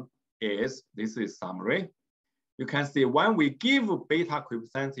found is, this is summary. You can see when we give beta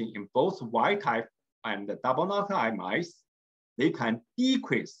quicksensing in both wild type and the double knockout mice, they can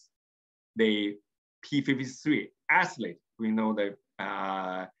decrease the p53 acylate. We know the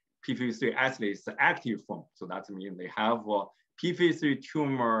p53 acylate is the active form. So that means they have a p53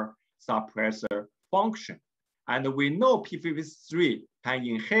 tumor suppressor function. And we know p53 can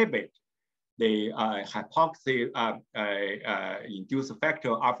inhibit the hypoxia-induced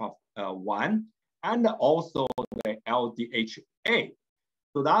factor alpha 1 and also the LDHA.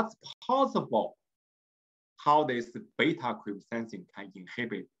 So that's possible how this beta quicksensing can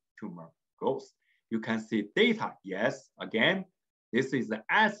inhibit tumor growth. You can see data, yes, again, this is the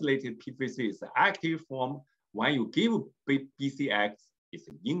acylated p53 is the active form. When you give BCX, it's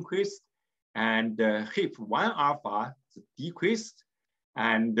increased, and HIF1 alpha is decreased,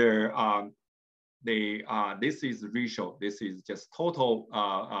 and this is ratio. This is just total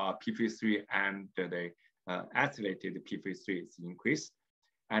p53 and the acylated p53 is increased.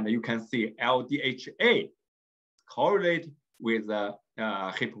 And you can see LDHA correlate with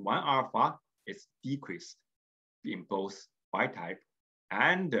HIF1 alpha is decreased in both wild type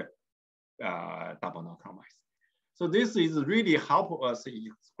and double knockout mice. So this is really help us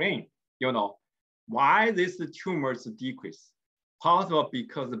explain, why this tumors decrease. Possible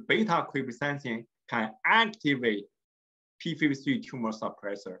because the beta quicksensing can activate p53 tumor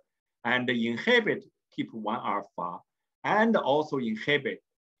suppressor and inhibit HIF1 alpha and also inhibit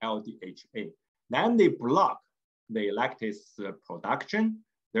LDHA. Then they block the lactase production,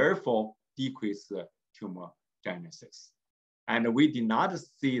 therefore decrease the tumor genesis. And we did not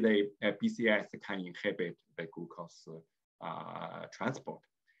see the BCS can inhibit the glucose transport,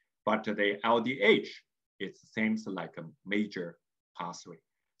 but the LDH, it seems like a major pathway.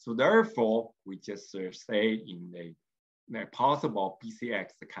 So therefore, we just say in the possible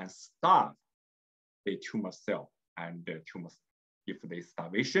BCX can stop the tumor cell, and the tumor, if there's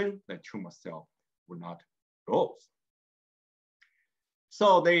starvation, the tumor cell will not grow.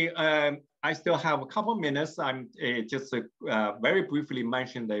 So I still have a couple minutes. I'm just very briefly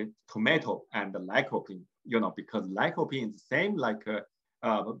mention the tomato and the lycopene, because lycopene is the same like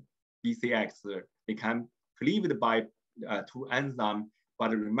BCX. They can cleaved by two enzymes,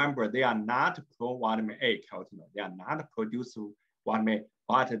 but remember they are not pro-vitamin A carotenoid. They are not produce vitamin A,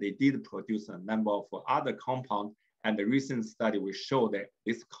 but they did produce a number of other compounds. And the recent study will show that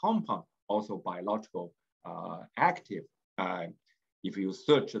this compound also biological active. If you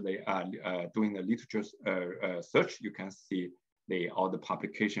search doing the literature search, you can see all the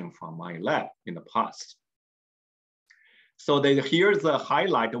publication from my lab in the past. So here's a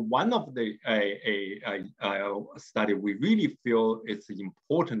highlight. One of the study we really feel it's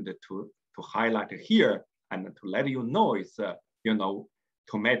important to highlight here and to let you know is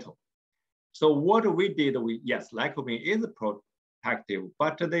tomato. So what we did, yes, lycopene is protective,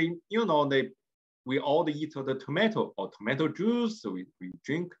 but we all eat the tomato or tomato juice. We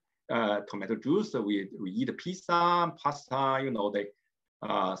drink tomato juice. We eat pizza, pasta.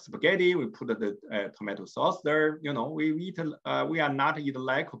 Spaghetti. We put the tomato sauce there. We eat. We are not eat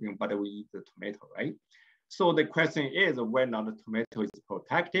lycopene, but we eat the tomato, right? So the question is whether the tomato is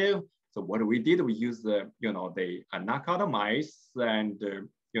protective. So what we did, we use the knockout mice, and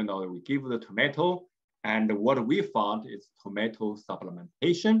we give the tomato. And what we found is tomato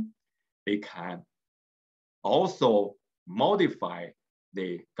supplementation. They can also modify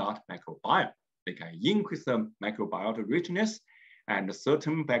the gut microbiome. They can increase the microbiota richness, and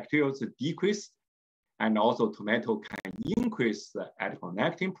certain bacteria decrease. And also tomato can increase the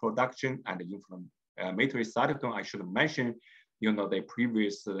adiponectin production and the inflammatory cytokine. I should mention, they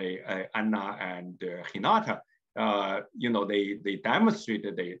previously, Anna and Hinata, they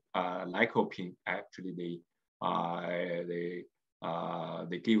demonstrated the lycopene, actually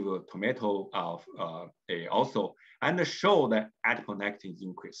they give a tomato also, and show that adiponectin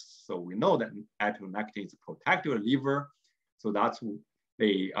increase. So we know that adiponectin is protective liver. So that's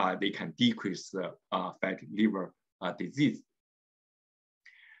they can decrease fatty liver disease.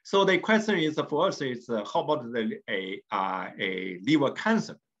 So the question is for us is how about a liver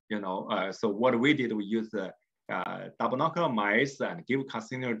cancer? So what we did, we used double knockout mice and give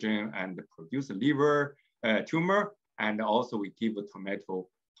carcinogen and produce liver tumor, and also we give tomato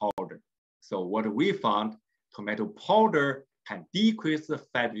powder. So what we found, tomato powder can decrease the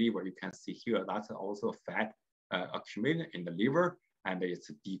fat liver. You can see here, that's also fat accumulated in the liver, and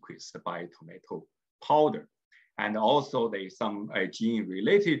it's decreased by tomato powder. And also there's some gene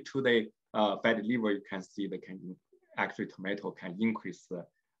related to the fatty liver. You can see actually tomato can increase the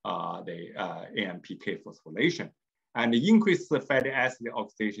AMPK phosphorylation and increase the fatty acid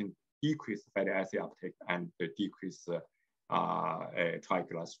oxidation, decrease fatty acid uptake, and decrease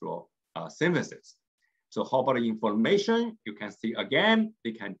triglycerol synthesis. So how about inflammation? You can see again,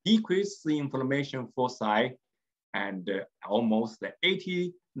 they can decrease the inflammation foci, and almost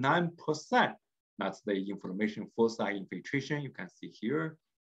 89%. That's the inflammation foci infiltration you can see here.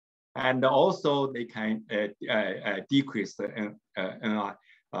 And also they can decrease the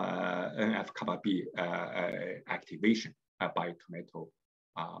NF-kappa B activation by tomato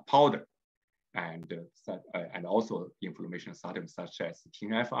powder. And also inflammation cytokines such as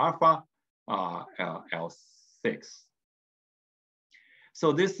TNF-alpha, L6.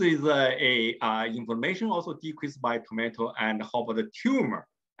 So this is inflammation also decreased by tomato. And how about the tumor?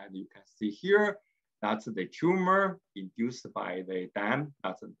 And you can see here, that's the tumor induced by the DAM,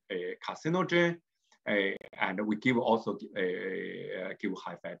 that's a carcinogen. And we give also give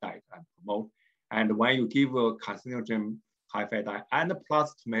high-fat diet and promote. And when you give a carcinogen high-fat diet and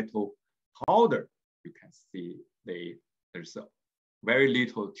plus tomato powder, you can see there's a very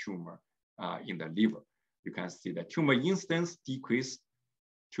little tumor in the liver. You can see the tumor instance decreased,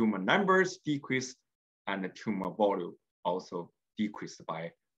 tumor numbers decreased, and the tumor volume also decreased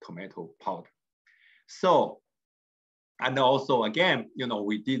by tomato powder. So, and also again,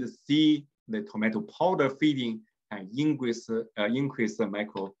 we did see the tomato powder feeding and increase the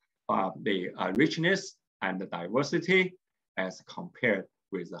richness and the diversity as compared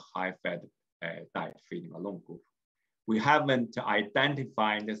with the high-fat diet feeding alone group. We haven't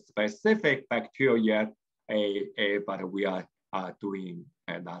identified the specific bacteria yet, but we are doing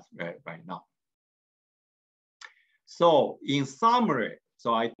that right now. So in summary,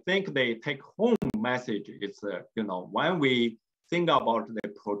 so I think the take-home message is, when we think about the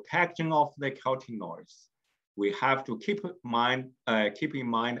protection of the carotenoids, we have to keep in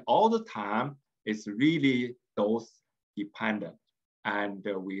mind all the time, it's really dose dependent. And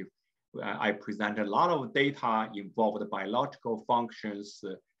I present a lot of data involved biological functions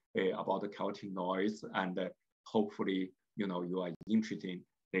about the carotenoids, and hopefully, you are interested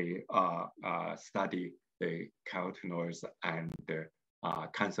in study the carotenoids and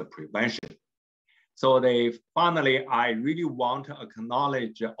cancer prevention. So finally, I really want to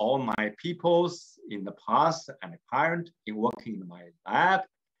acknowledge all my peoples in the past and current in working in my lab.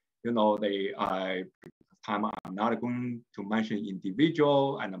 Time I'm not going to mention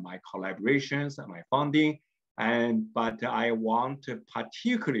individual and my collaborations and my funding, but I want to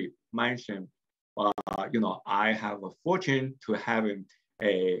particularly mention, I have a fortune to have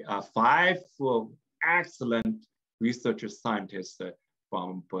 5 excellent research scientists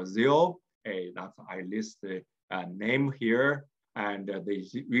from Brazil. That's I list the name here, and they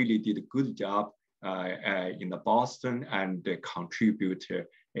really did a good job in the Boston and contribute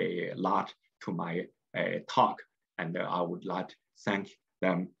a lot to my talk, and I would like to thank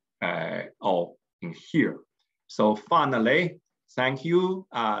them all in here. So finally, thank you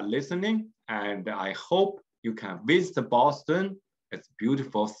listening, and I hope you can visit Boston. It's a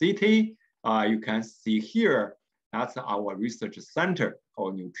beautiful city. You can see here, that's our research center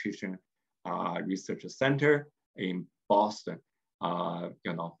called Nutrition Research Center in Boston.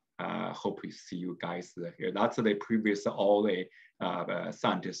 Hope we see you guys here. That's the previous all the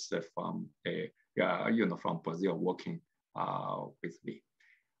scientists from from Brazil working with me.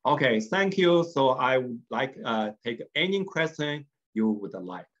 Okay, thank you. So I would like take any question you would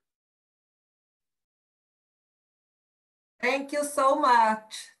like. Thank you so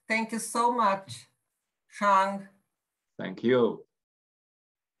much. Thank you so much, Xiang. Thank you.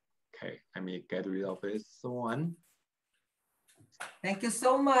 Okay, let me get rid of this one. Thank you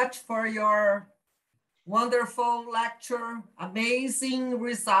so much for your wonderful lecture, amazing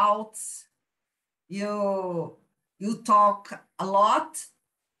results. You talk a lot,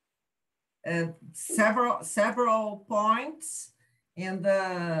 several points, and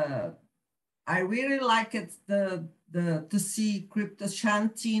I really like it to see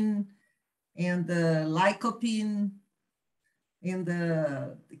cryptochantin and the lycopene in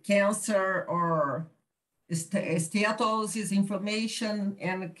the cancer or steatosis, inflammation,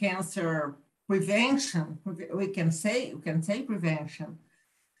 and cancer prevention. We can say prevention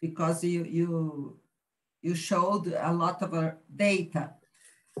because you showed a lot of data.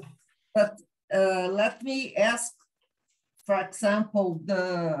 But let me ask, for example,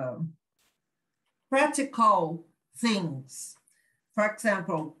 the practical things. For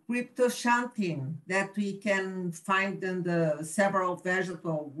example, cryptochantin that we can find in the several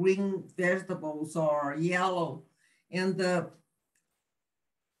green vegetables or yellow, and the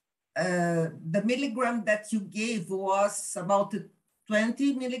milligram that you gave was about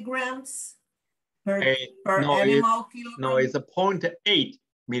 20 milligrams per animal kilogram. No, it's a 0.8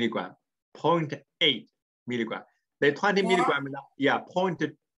 milligram. 0.8 milligram. The 20 milligram, yeah,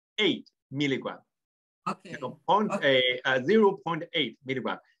 0.8 milligram. Okay. So 0.8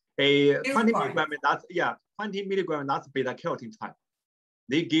 milligram. 20 milligram, that's, yeah, 20 milligram, that's beta carotene type.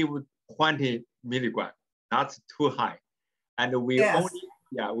 They give 20 milligram. That's too high. And we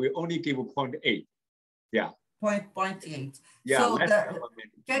only give 0.8. Yeah. 0.8. Yeah. So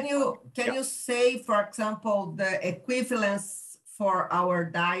can you say, for example, the equivalence for our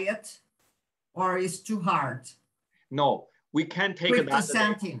diet, or is too hard? No, we can take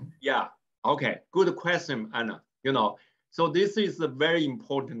that. Yeah. Okay. Good question, Anna. You know, so this is a very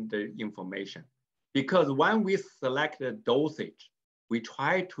important information, because when we select the dosage, we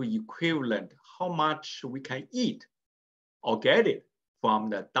try to equivalent how much we can eat or get it from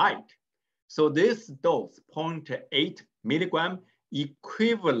the diet. So this dose, 0.8 milligram,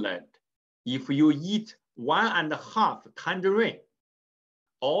 equivalent if you eat 1.5 tangerine,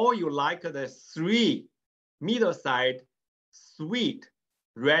 or you like the 3 middle-sized sweet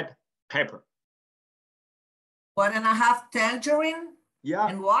red pepper. 1.5 tangerine? Yeah.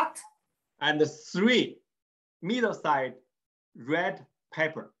 And what? And 3 middle-sized red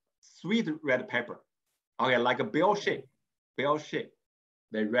pepper, sweet red pepper. Okay, like a bell shape,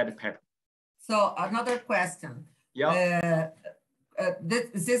 the red pepper. So another question. Yeah.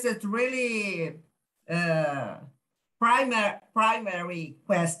 This is really primary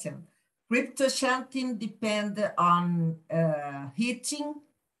question. Cryptochantin depend on heating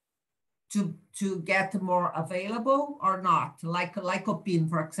to get more available or not? Like lycopene,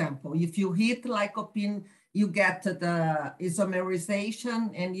 for example. If you heat lycopene, you get the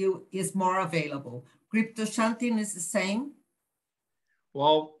isomerization and is more available. Cryptochantin is the same?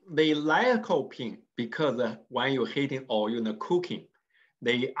 Well, the lycopene, because when you're heating or cooking,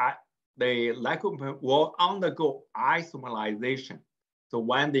 the lycopene will undergo isomerization. So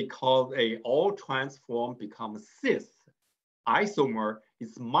when they cause all transform become cis isomer,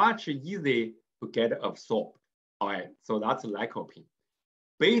 it's much easier to get absorbed. All right, so that's lycopene.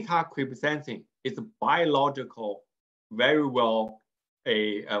 Beta cryptochantin is biological, very well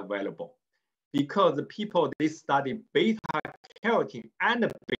available, because the people they study beta carotene and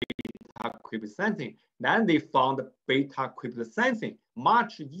beta cryptochantin, then they found beta cryptochantin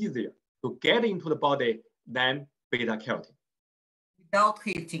much easier to get into the body than beta carotene. Without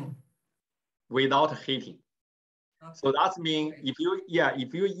heating. Without heating. Okay. So that means if you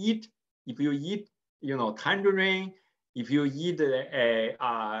eat tangerine, if you eat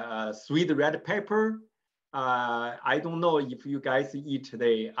a sweet red pepper, I don't know if you guys eat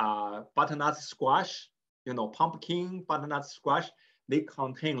the butternut squash, pumpkin, butternut squash, they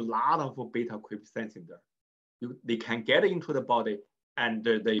contain a lot of beta cryptochantin there. They can get into the body and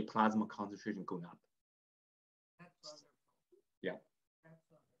the plasma concentration goes up. Yeah.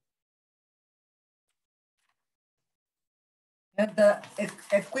 And the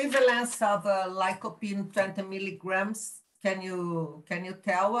equivalence of lycopene 20 milligrams, can you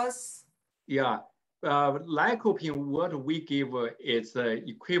tell us? Yeah, lycopene, what we give is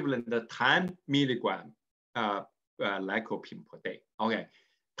equivalent to 10 milligram lycopene per day. Okay,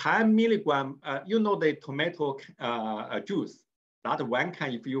 10 milligram, the tomato juice, that one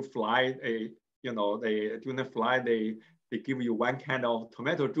can, if you fly during the flight, they give you one kind of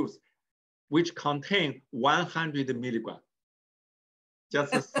tomato juice, which contain 100 milligram.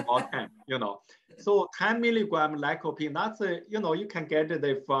 Just a small can, So 10 milligram lycopene, that's you can get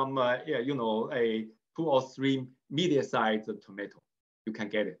it from a 2 or 3 medium-sized tomato. You can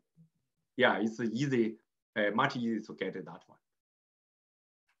get it. Yeah, it's easy, much easier to get it, that one.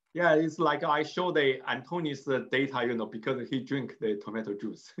 Yeah, it's like I show the Antoni's data, because he drink the tomato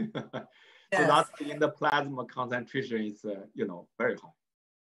juice. Yes. So that's in the plasma concentration is very high.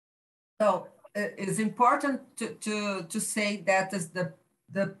 So it's important to say that is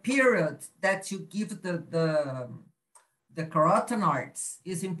the period that you give the carotenoids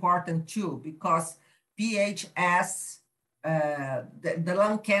is important too, because PHS the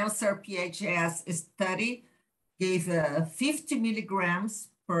lung cancer PHS study gave 50 milligrams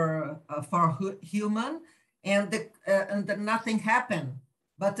per for human, and nothing happened.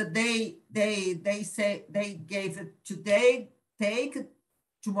 But they say they gave it today, take,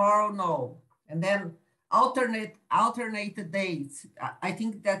 tomorrow no, and then alternate dates. I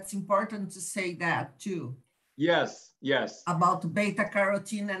think that's important to say that too. Yes, yes. About beta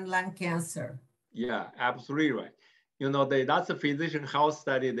carotene and lung cancer. Yeah, absolutely right. You know, that's a physician health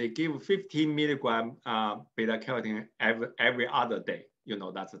study. They give 15 milligram beta carotene every other day. You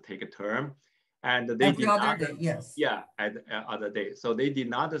know, that's a take a term. And they every other day, yes. Yeah, other day. So they did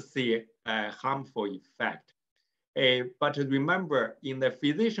not see a harmful effect. But remember, in the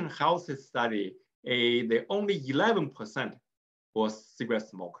physician health study, the only 11% was cigarette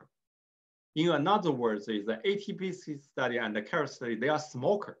smoker. In other words, is the ATPC study and the CARE study, they are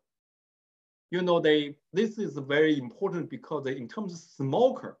smoker. You know, this is very important because in terms of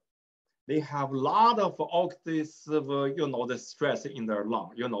smoker, they have a lot of oxidative, you know, the stress in their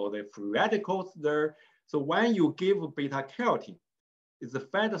lung, you know, the free radicals there. So when you give beta carotene, it's a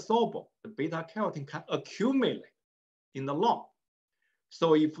fat soluble. The beta carotene can accumulate in the lung.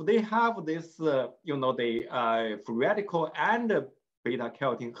 So if they have this, you know, the free radical and beta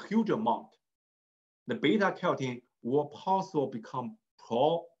carotene huge amount, the beta carotene will possibly become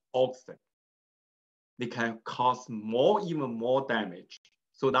pro-oxidant. They can cause even more damage.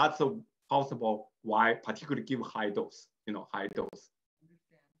 So that's possible why particularly give high dose, you know, high dose.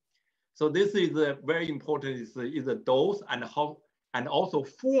 So this is very important is the dose and how, and also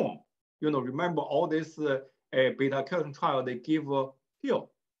form. You know, remember all this beta carotene trial, they give a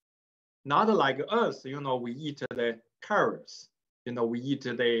pill. Not like us, you know, we eat the carrots, you know, we eat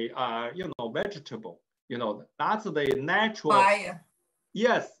the, you know, vegetable, you know, that's the natural,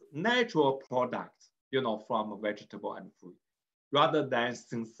 yes, natural products, you know, from vegetable and fruit, rather than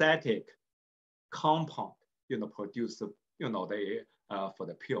synthetic compound, you know, produce, you know, for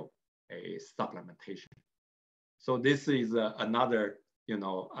the pill, a supplementation. So this is another, you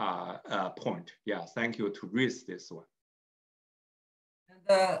know, point. Yeah, thank you to raise this one.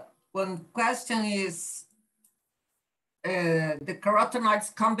 And one question is the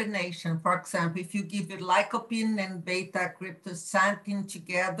carotenoids combination. For example, if you give it lycopene and beta cryptosantine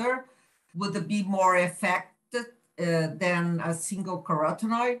together, would it be more effective than a single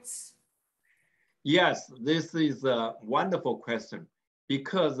carotenoids? Yes, this is a wonderful question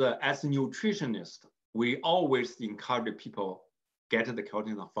because as a nutritionist, we always encourage people get the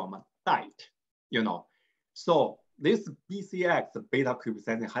carotenoid from a diet, you know. So this BCX, beta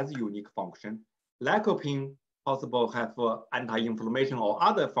cryptosantine, has a unique function. Lycopene possible have anti-inflammation or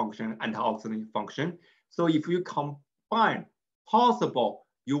other function, antioxidant function. So if you combine, possible,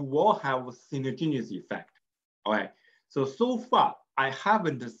 you will have a synergistic effect. All right. So far, I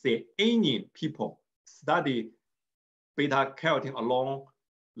haven't seen any people study beta carotene alone,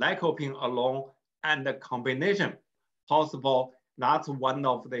 lycopene alone, and the combination possible. That's one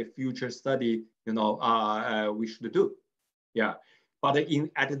of the future study, you know, we should do. Yeah, but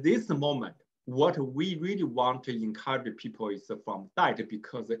at this moment, what we really want to encourage people is from diet,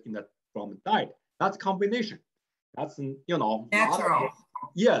 because from diet, that's combination. That's, you know, natural.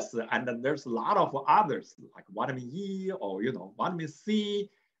 Yes, and there's a lot of others like vitamin E or, you know, vitamin C.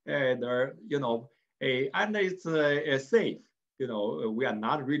 There, you know, and it's safe. You know, we are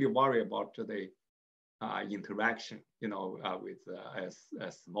not really worried about the interaction, you know, with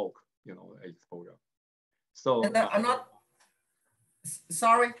smoke, you know, exposure. So I'm not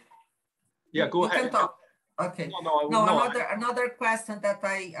sorry. Yeah, go ahead. You can talk. Okay. No, another question that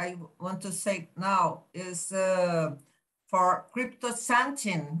I want to say now is for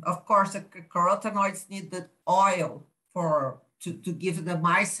cryptosantine. Of course, the carotenoids need the oil to give the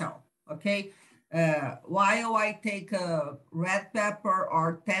micelle. Okay. While I take red pepper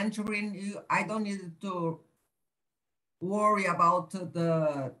or tangerine, I don't need to worry about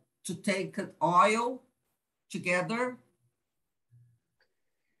to take oil together.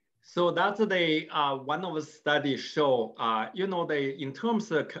 So that's the one of the studies show, you know, in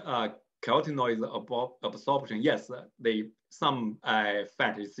terms of carotenoid absorption, yes, some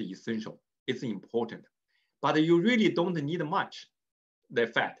fat is essential, it's important, but you really don't need much, the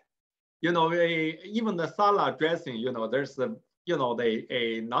fat. You know, even the salad dressing, you know, there's, you know,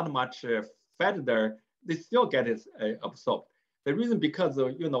 not much fat there, they still get it absorbed. The reason because,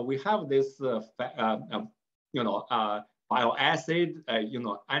 you know, we have this, you know, bile acid, you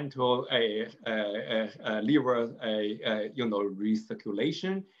know, enter liver, you know,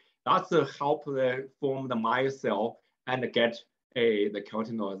 recirculation. That's help form the micelle and get the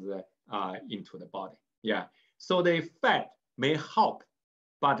carotenoids into the body. Yeah. So the fat may help,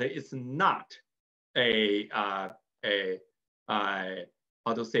 but it's not how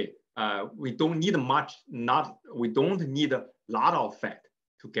to say, we don't need much, we don't need a lot of fat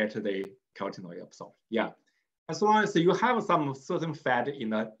to get the carotenoid absorption. Yeah, as long as you have some certain fat in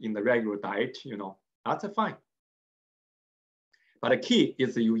the regular diet, that's fine. But the key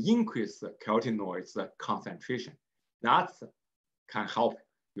is you increase the carotenoids concentration. That can help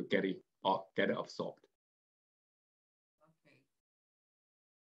you get it absorbed. Okay.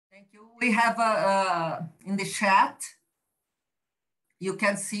 Thank you. We have in the chat, you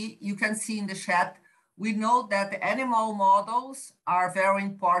can see in the chat, we know that animal models are very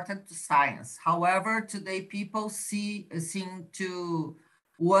important to science. However, today people seem to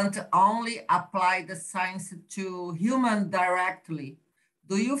want to only apply the science to human directly.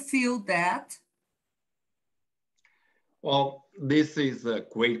 Do you feel that? Well, this is a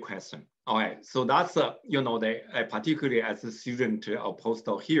great question. All right, so that's particularly as a student or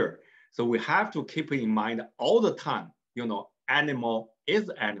postdoc here. So we have to keep in mind all the time, animal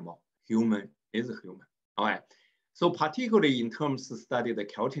is animal, human is human. All right, so particularly in terms of study the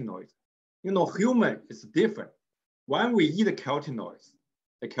carotenoids, human is different. When we eat the carotenoids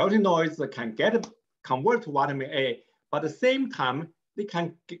can convert to vitamin A, but at the same time, they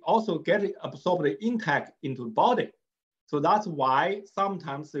can also get it absorbed intact into the body. So that's why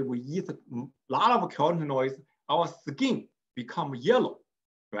sometimes if we eat a lot of carotenoids, our skin become yellow,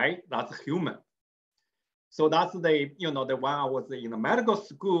 right? That's human. So that's the when I was in the medical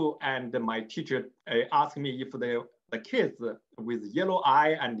school and my teacher asked me if the kids with yellow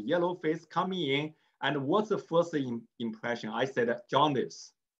eye and yellow face coming in, and what's the first impression? I said,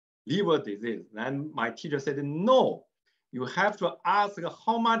 jaundice, liver disease. Then my teacher said, no, you have to ask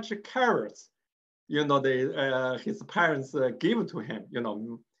how much carrots his parents gave to him.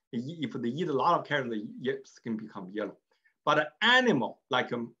 If they eat a lot of carrots, the skin become yellow. But an animal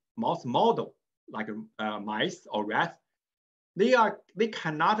like a mouse model, like mice or rats, they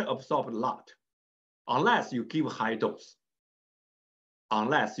cannot absorb a lot unless you give high dose.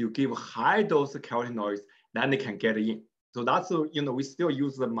 Unless you give high dose carotenoids, then they can get in. So that's we still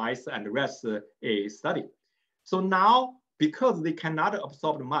use the mice and rats study. So now because they cannot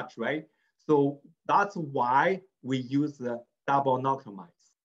absorb much, right? So that's why we use the double knockout mice.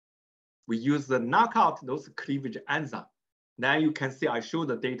 We use the knockout those cleavage enzyme. Then you can see I show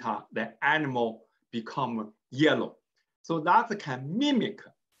the data, the animal become yellow. So that can mimic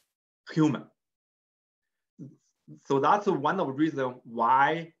human. So that's one of the reasons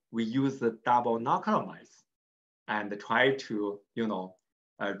why we use the double knockout mice and try to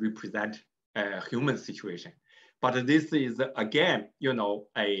represent a human situation. But this is again,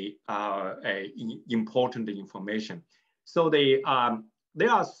 a important information. So there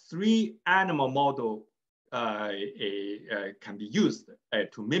are 3 animal models can be used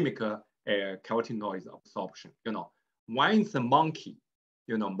to mimic carotenoid absorption. One is a monkey,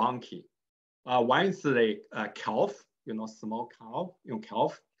 monkey. One is the calf, small cow,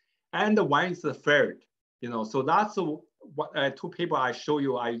 calf, and one is the ferret. So that's what 2 people I show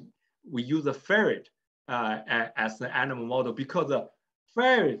you. We use a ferret as an animal model because the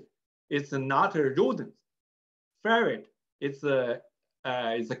ferret is not a rodent. Ferret is a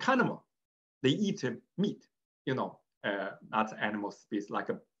carnivore. They eat meat. That's animal species like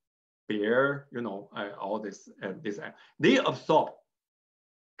a bear. All this. They absorb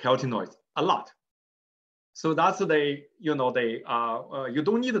carotenoids a lot. So that's you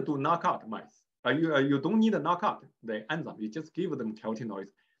don't need to do knockout mice. You don't need to knock out the enzyme. You just give them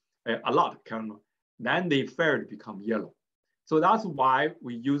carotenoids a lot. Then the ferret become yellow. So that's why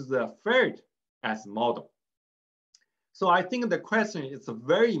we use the ferret as model. So I think the question is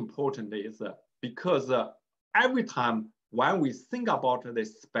very important is because every time when we think about the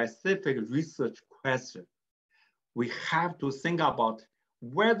specific research question, we have to think about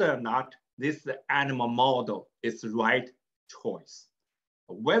whether or not this animal model is the right choice,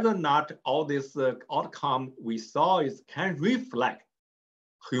 whether or not all this outcome we saw can reflect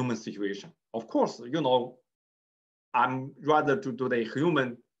human situation. Of course, I'm rather to do the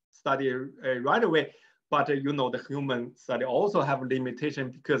human study right away, but the human study also have limitation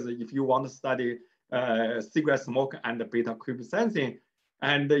because if you want to study cigarette smoke and beta quiescence,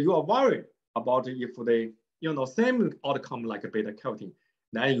 and you are worried about if they same outcome like a beta carotene,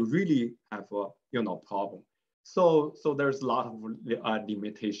 then you really have a problem. So there's a lot of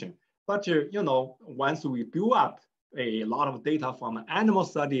limitation. But once we build up a lot of data from an animal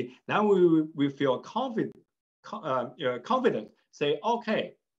study, then we feel confident, say,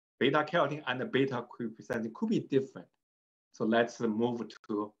 okay, beta carotene and the beta quiescence could be different. So let's move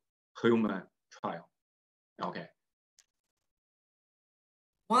to human trial. Okay.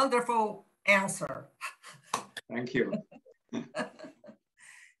 Wonderful answer. Thank you.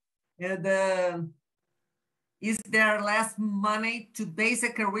 And is there less money to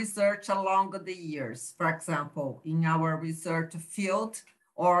basic research along the years, for example, in our research field,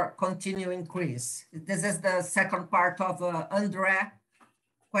 or continue increase? This is the second part of Andre's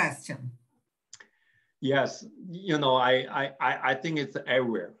question. Yes, I think it's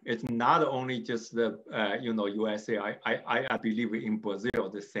everywhere. It's not only just the USA. I believe in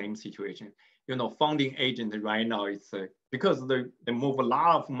Brazil the same situation. Funding agent right now is because they move a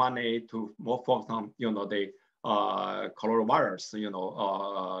lot of money to more focus on the coronavirus,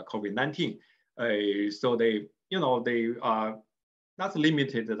 COVID-19. So they that's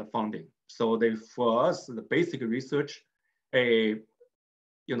limited the funding. So for us the basic research,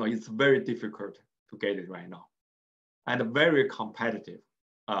 it's very difficult to get it right now, and very competitive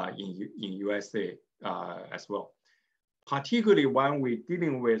in USA as well. Particularly when we're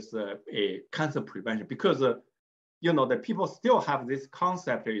dealing with a cancer prevention, because the people still have this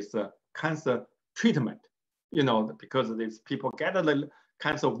concept is cancer treatment. Because these people get the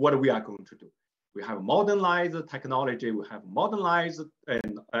cancer, what we are going to do? We have modernized technology. We have modernized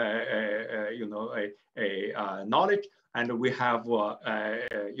knowledge, and we have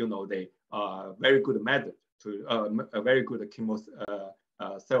the very good method to a very good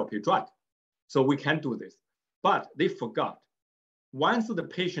chemotherapy drug. So we can do this. But they forgot, once the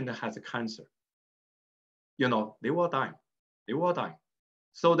patient has cancer, they will die. They will die.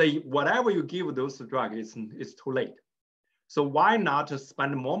 So whatever you give those drugs, it's too late. So why not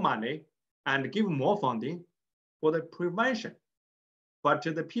spend more money and give more funding for the prevention? But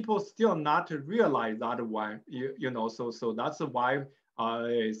the people still not realize that why, so that's why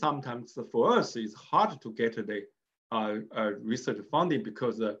sometimes for us it's hard to get the research funding,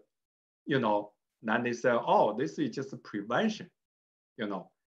 because then they say, oh, this is just a prevention,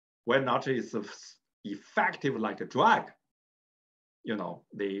 when not is effective like a drug.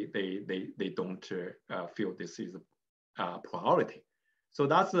 They don't feel this is a priority. So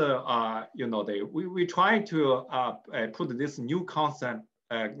that's we try to put this new concept.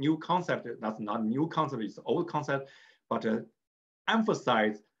 That's not new concept; it's old concept, but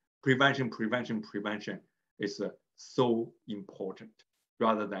emphasize prevention is so important,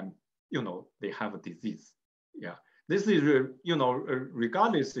 rather than they have a disease. Yeah, this is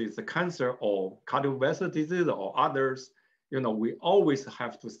regardless it's a cancer or cardiovascular disease or others. We always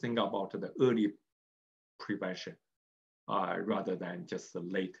have to think about the early prevention rather than just the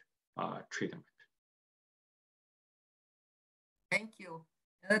late treatment. Thank you.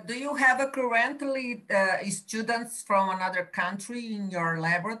 Do you have currently students from another country in your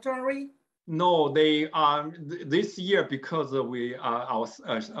laboratory? No, they this year, because our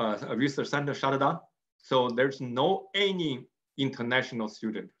research center shut down, so there's no any international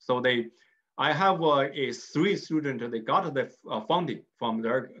student. So I have 3 students. They got the funding from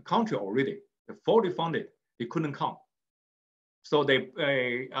their country already. They fully funded. They couldn't come. So they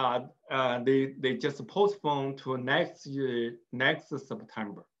just postponed to next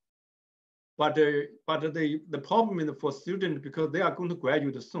September. But the problem is for students, because they are going to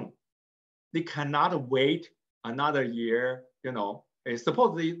graduate soon. They cannot wait another year.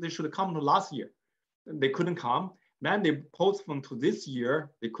 Suppose they should come to last year, they couldn't come. Then they postponed to this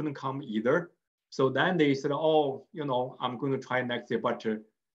year. They couldn't come either. So then they said, oh, I'm going to try next year. But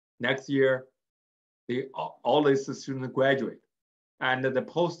next year, all these students graduate. And the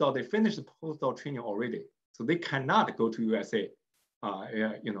postdoc, they finished the postdoc training already. So they cannot go to USA,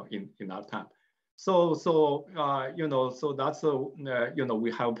 in that time. So that's,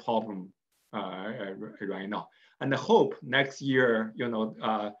 we have a problem right now. And I hope next year,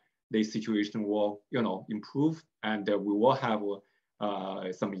 the situation will, improve, and we will have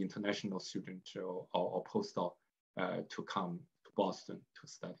some international students or postdoc to come to Boston to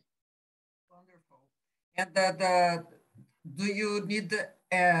study. Wonderful. And do you need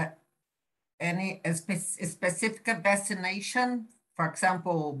any specific vaccination? For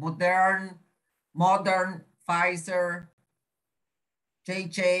example, Modern, Pfizer,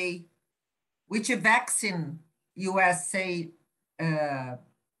 JJ. Which vaccine USA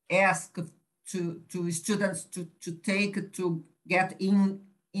ask to students to take to get in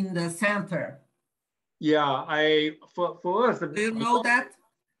the center? Yeah, for us. Do you know that?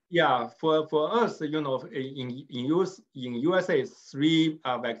 Yeah, for us, in USA, 3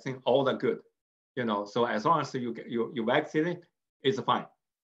 vaccines, all are good. So as long as you vaccinate, it's fine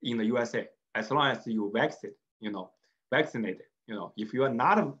in the USA. As long as you vaccinated, if you are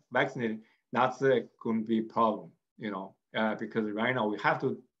not vaccinated, that's going to be a problem, because right now we have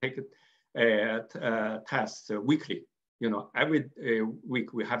to take tests weekly. Every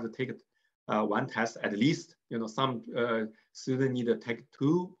week we have to take one test at least. Some students need to take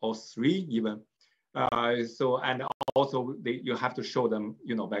 2 or 3 even. And also you have to show them,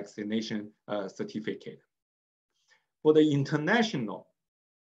 vaccination certificate. For the international,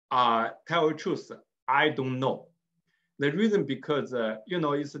 tell the truth, I don't know. The reason because,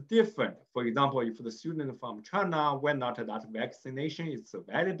 it's different. For example, if the student from China, when not that vaccination is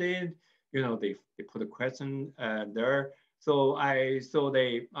validated, they put a question there. So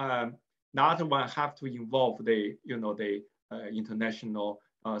they not one have to involve the, the international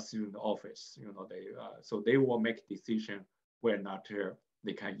student office. So they will make decision whether not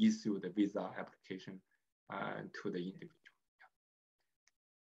they can issue the visa application to the individual.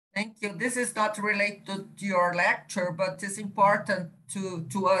 Thank you. This is not related to your lecture, but it's important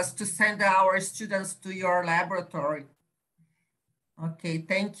to us to send our students to your laboratory. Okay,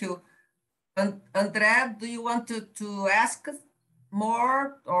 thank you. André, do you want to ask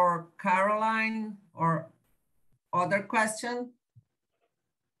more, or Caroline, or other question?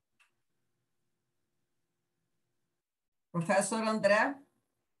 Professor André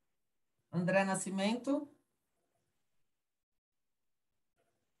Nascimento.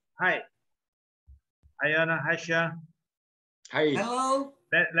 Hi. Hi, Anna. Hi, Xiang. Hi. Hello.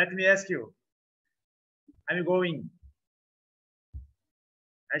 Let me ask you. I'm going.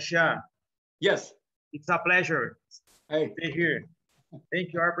 Hi, Xiang. Yes. It's a pleasure to be here. Thank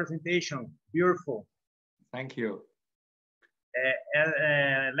you for your presentation. Beautiful. Thank you.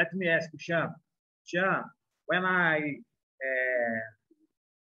 Let me ask you, Xiang. Xiang, when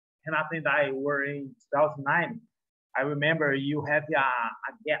Renata and I were in 2009, I remember you had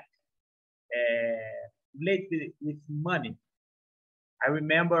a gap related with money. I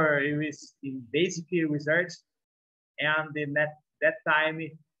remember it was in basic research, and in that time,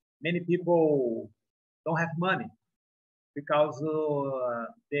 many people don't have money because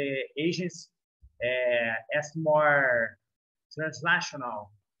the agents ask more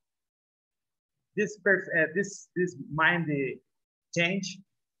transnational. This mind change,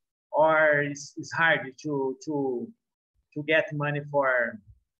 or it's hard to get money for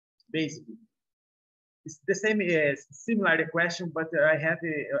basic. It's the same, similar the question, but I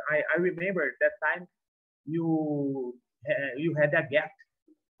remember that time you had a gap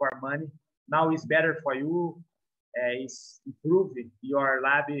for money. Now it's better for you. It's improving your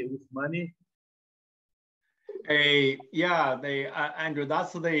lab with money. Yeah, Andrew,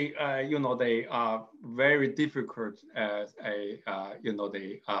 that's the they are very difficult to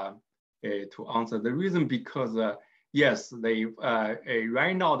answer. The reason because yes, they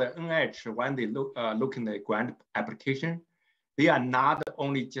right now the NIH, when they look in the grant application, they are not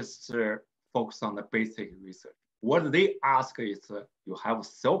only just focused on the basic research. What they ask is you have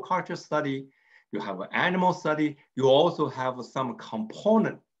cell culture study, you have an animal study, you also have some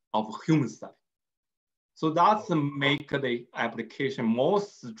component of human study. So that's make the application more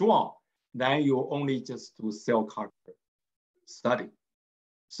strong than you only just do cell culture study.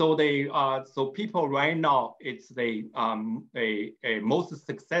 So so people right now, it's the most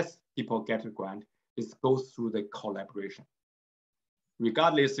success people get a grant is goes through the collaboration.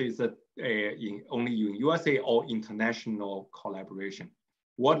 Regardless is only in USA or international collaboration.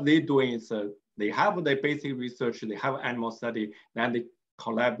 What they're doing is they have the basic research, they have animal study, then they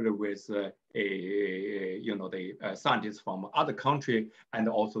collaborate with scientists from other country and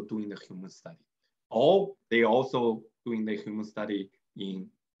also doing the human study. Or they also doing the human study in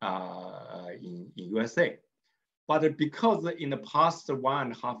USA. But because in the past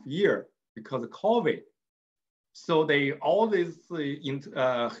 1.5 years, because of COVID, so all this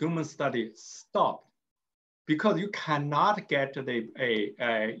human study stopped because you cannot get the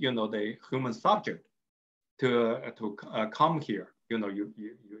human subject to come here. You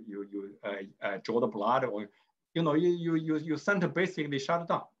draw the blood, or you center basically shut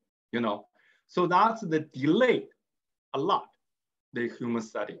down. So that's the delay a lot the human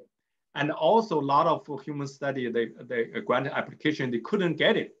study, and also a lot of human study the grant application they couldn't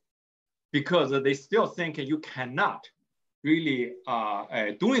get it because they still think you cannot really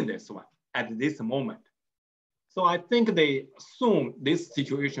doing this one at this moment. So I think they assume this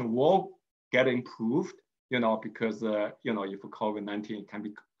situation will get improved, because if COVID-19 can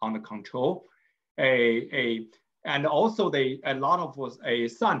be under control, and also a lot of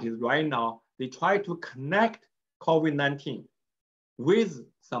scientists right now, they try to connect COVID-19 with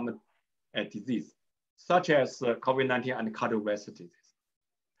some disease, such as COVID-19 and cardiovascular disease.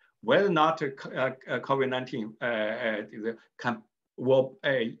 Whether or not COVID-19 will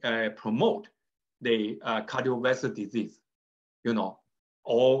promote the cardiovascular disease,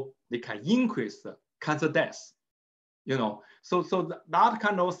 or they can increase cancer deaths. You know, so that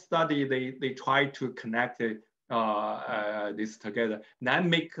kind of study, they try to connect this together, then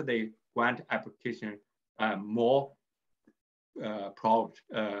make the grant application more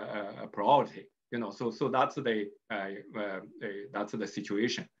priority. You know, so that's the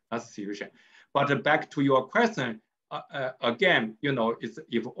situation. That's the situation. But back to your question, again, you know, it's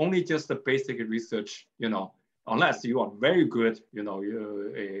if only just the basic research, you know, unless you are very good, you know,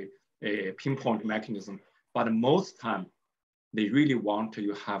 a pinpoint mechanism. But most time, they really want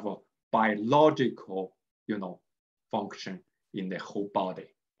to have a biological, you know, function in the whole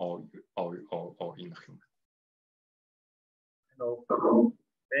body or in the human. No,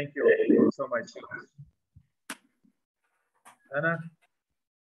 thank you so much, Anna.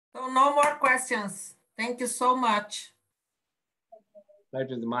 So no more questions. Thank you so much.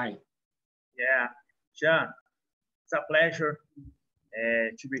 Pleasure is mine. Yeah, Xiang, it's a pleasure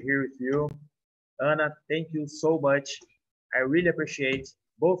to be here with you. Anna, thank you so much. I really appreciate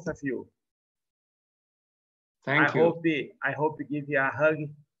both of you. Thank you. I hope to give you a hug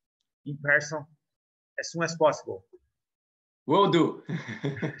in person as soon as possible. Will do.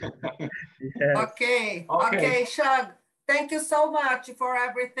 Yes. Okay, Xiang, thank you so much for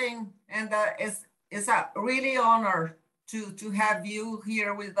everything. And it's a really honor to have you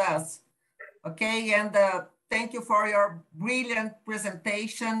here with us. Okay, and thank you for your brilliant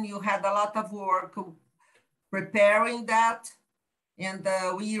presentation. You had a lot of work preparing that. And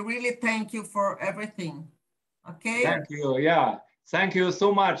we really thank you for everything. Okay. Thank you. Yeah. Thank you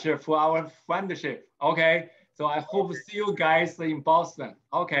so much for our friendship. Okay. So I hope to see you guys in Boston.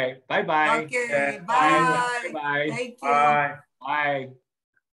 Okay. Bye-bye. Okay. Yeah. Bye. Bye. Thank you. Bye. Bye.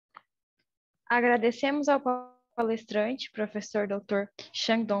 Agradecemos ao palestrante, professor Dr.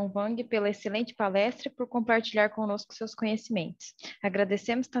 Xiang Dong Wang, pela excelente palestra e por compartilhar conosco seus conhecimentos.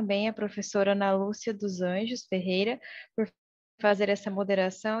 Agradecemos também à professora Ana Lúcia dos Anjos Ferreira por fazer essa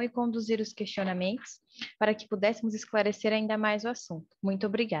moderação e conduzir os questionamentos para que pudéssemos esclarecer ainda mais o assunto. Muito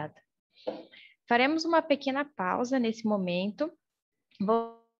obrigada. Faremos uma pequena pausa nesse momento.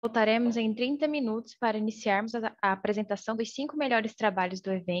 Voltaremos em 30 minutos para iniciarmos a apresentação dos 5 melhores trabalhos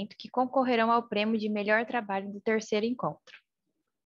do evento que concorrerão ao prêmio de melhor trabalho do terceiro encontro.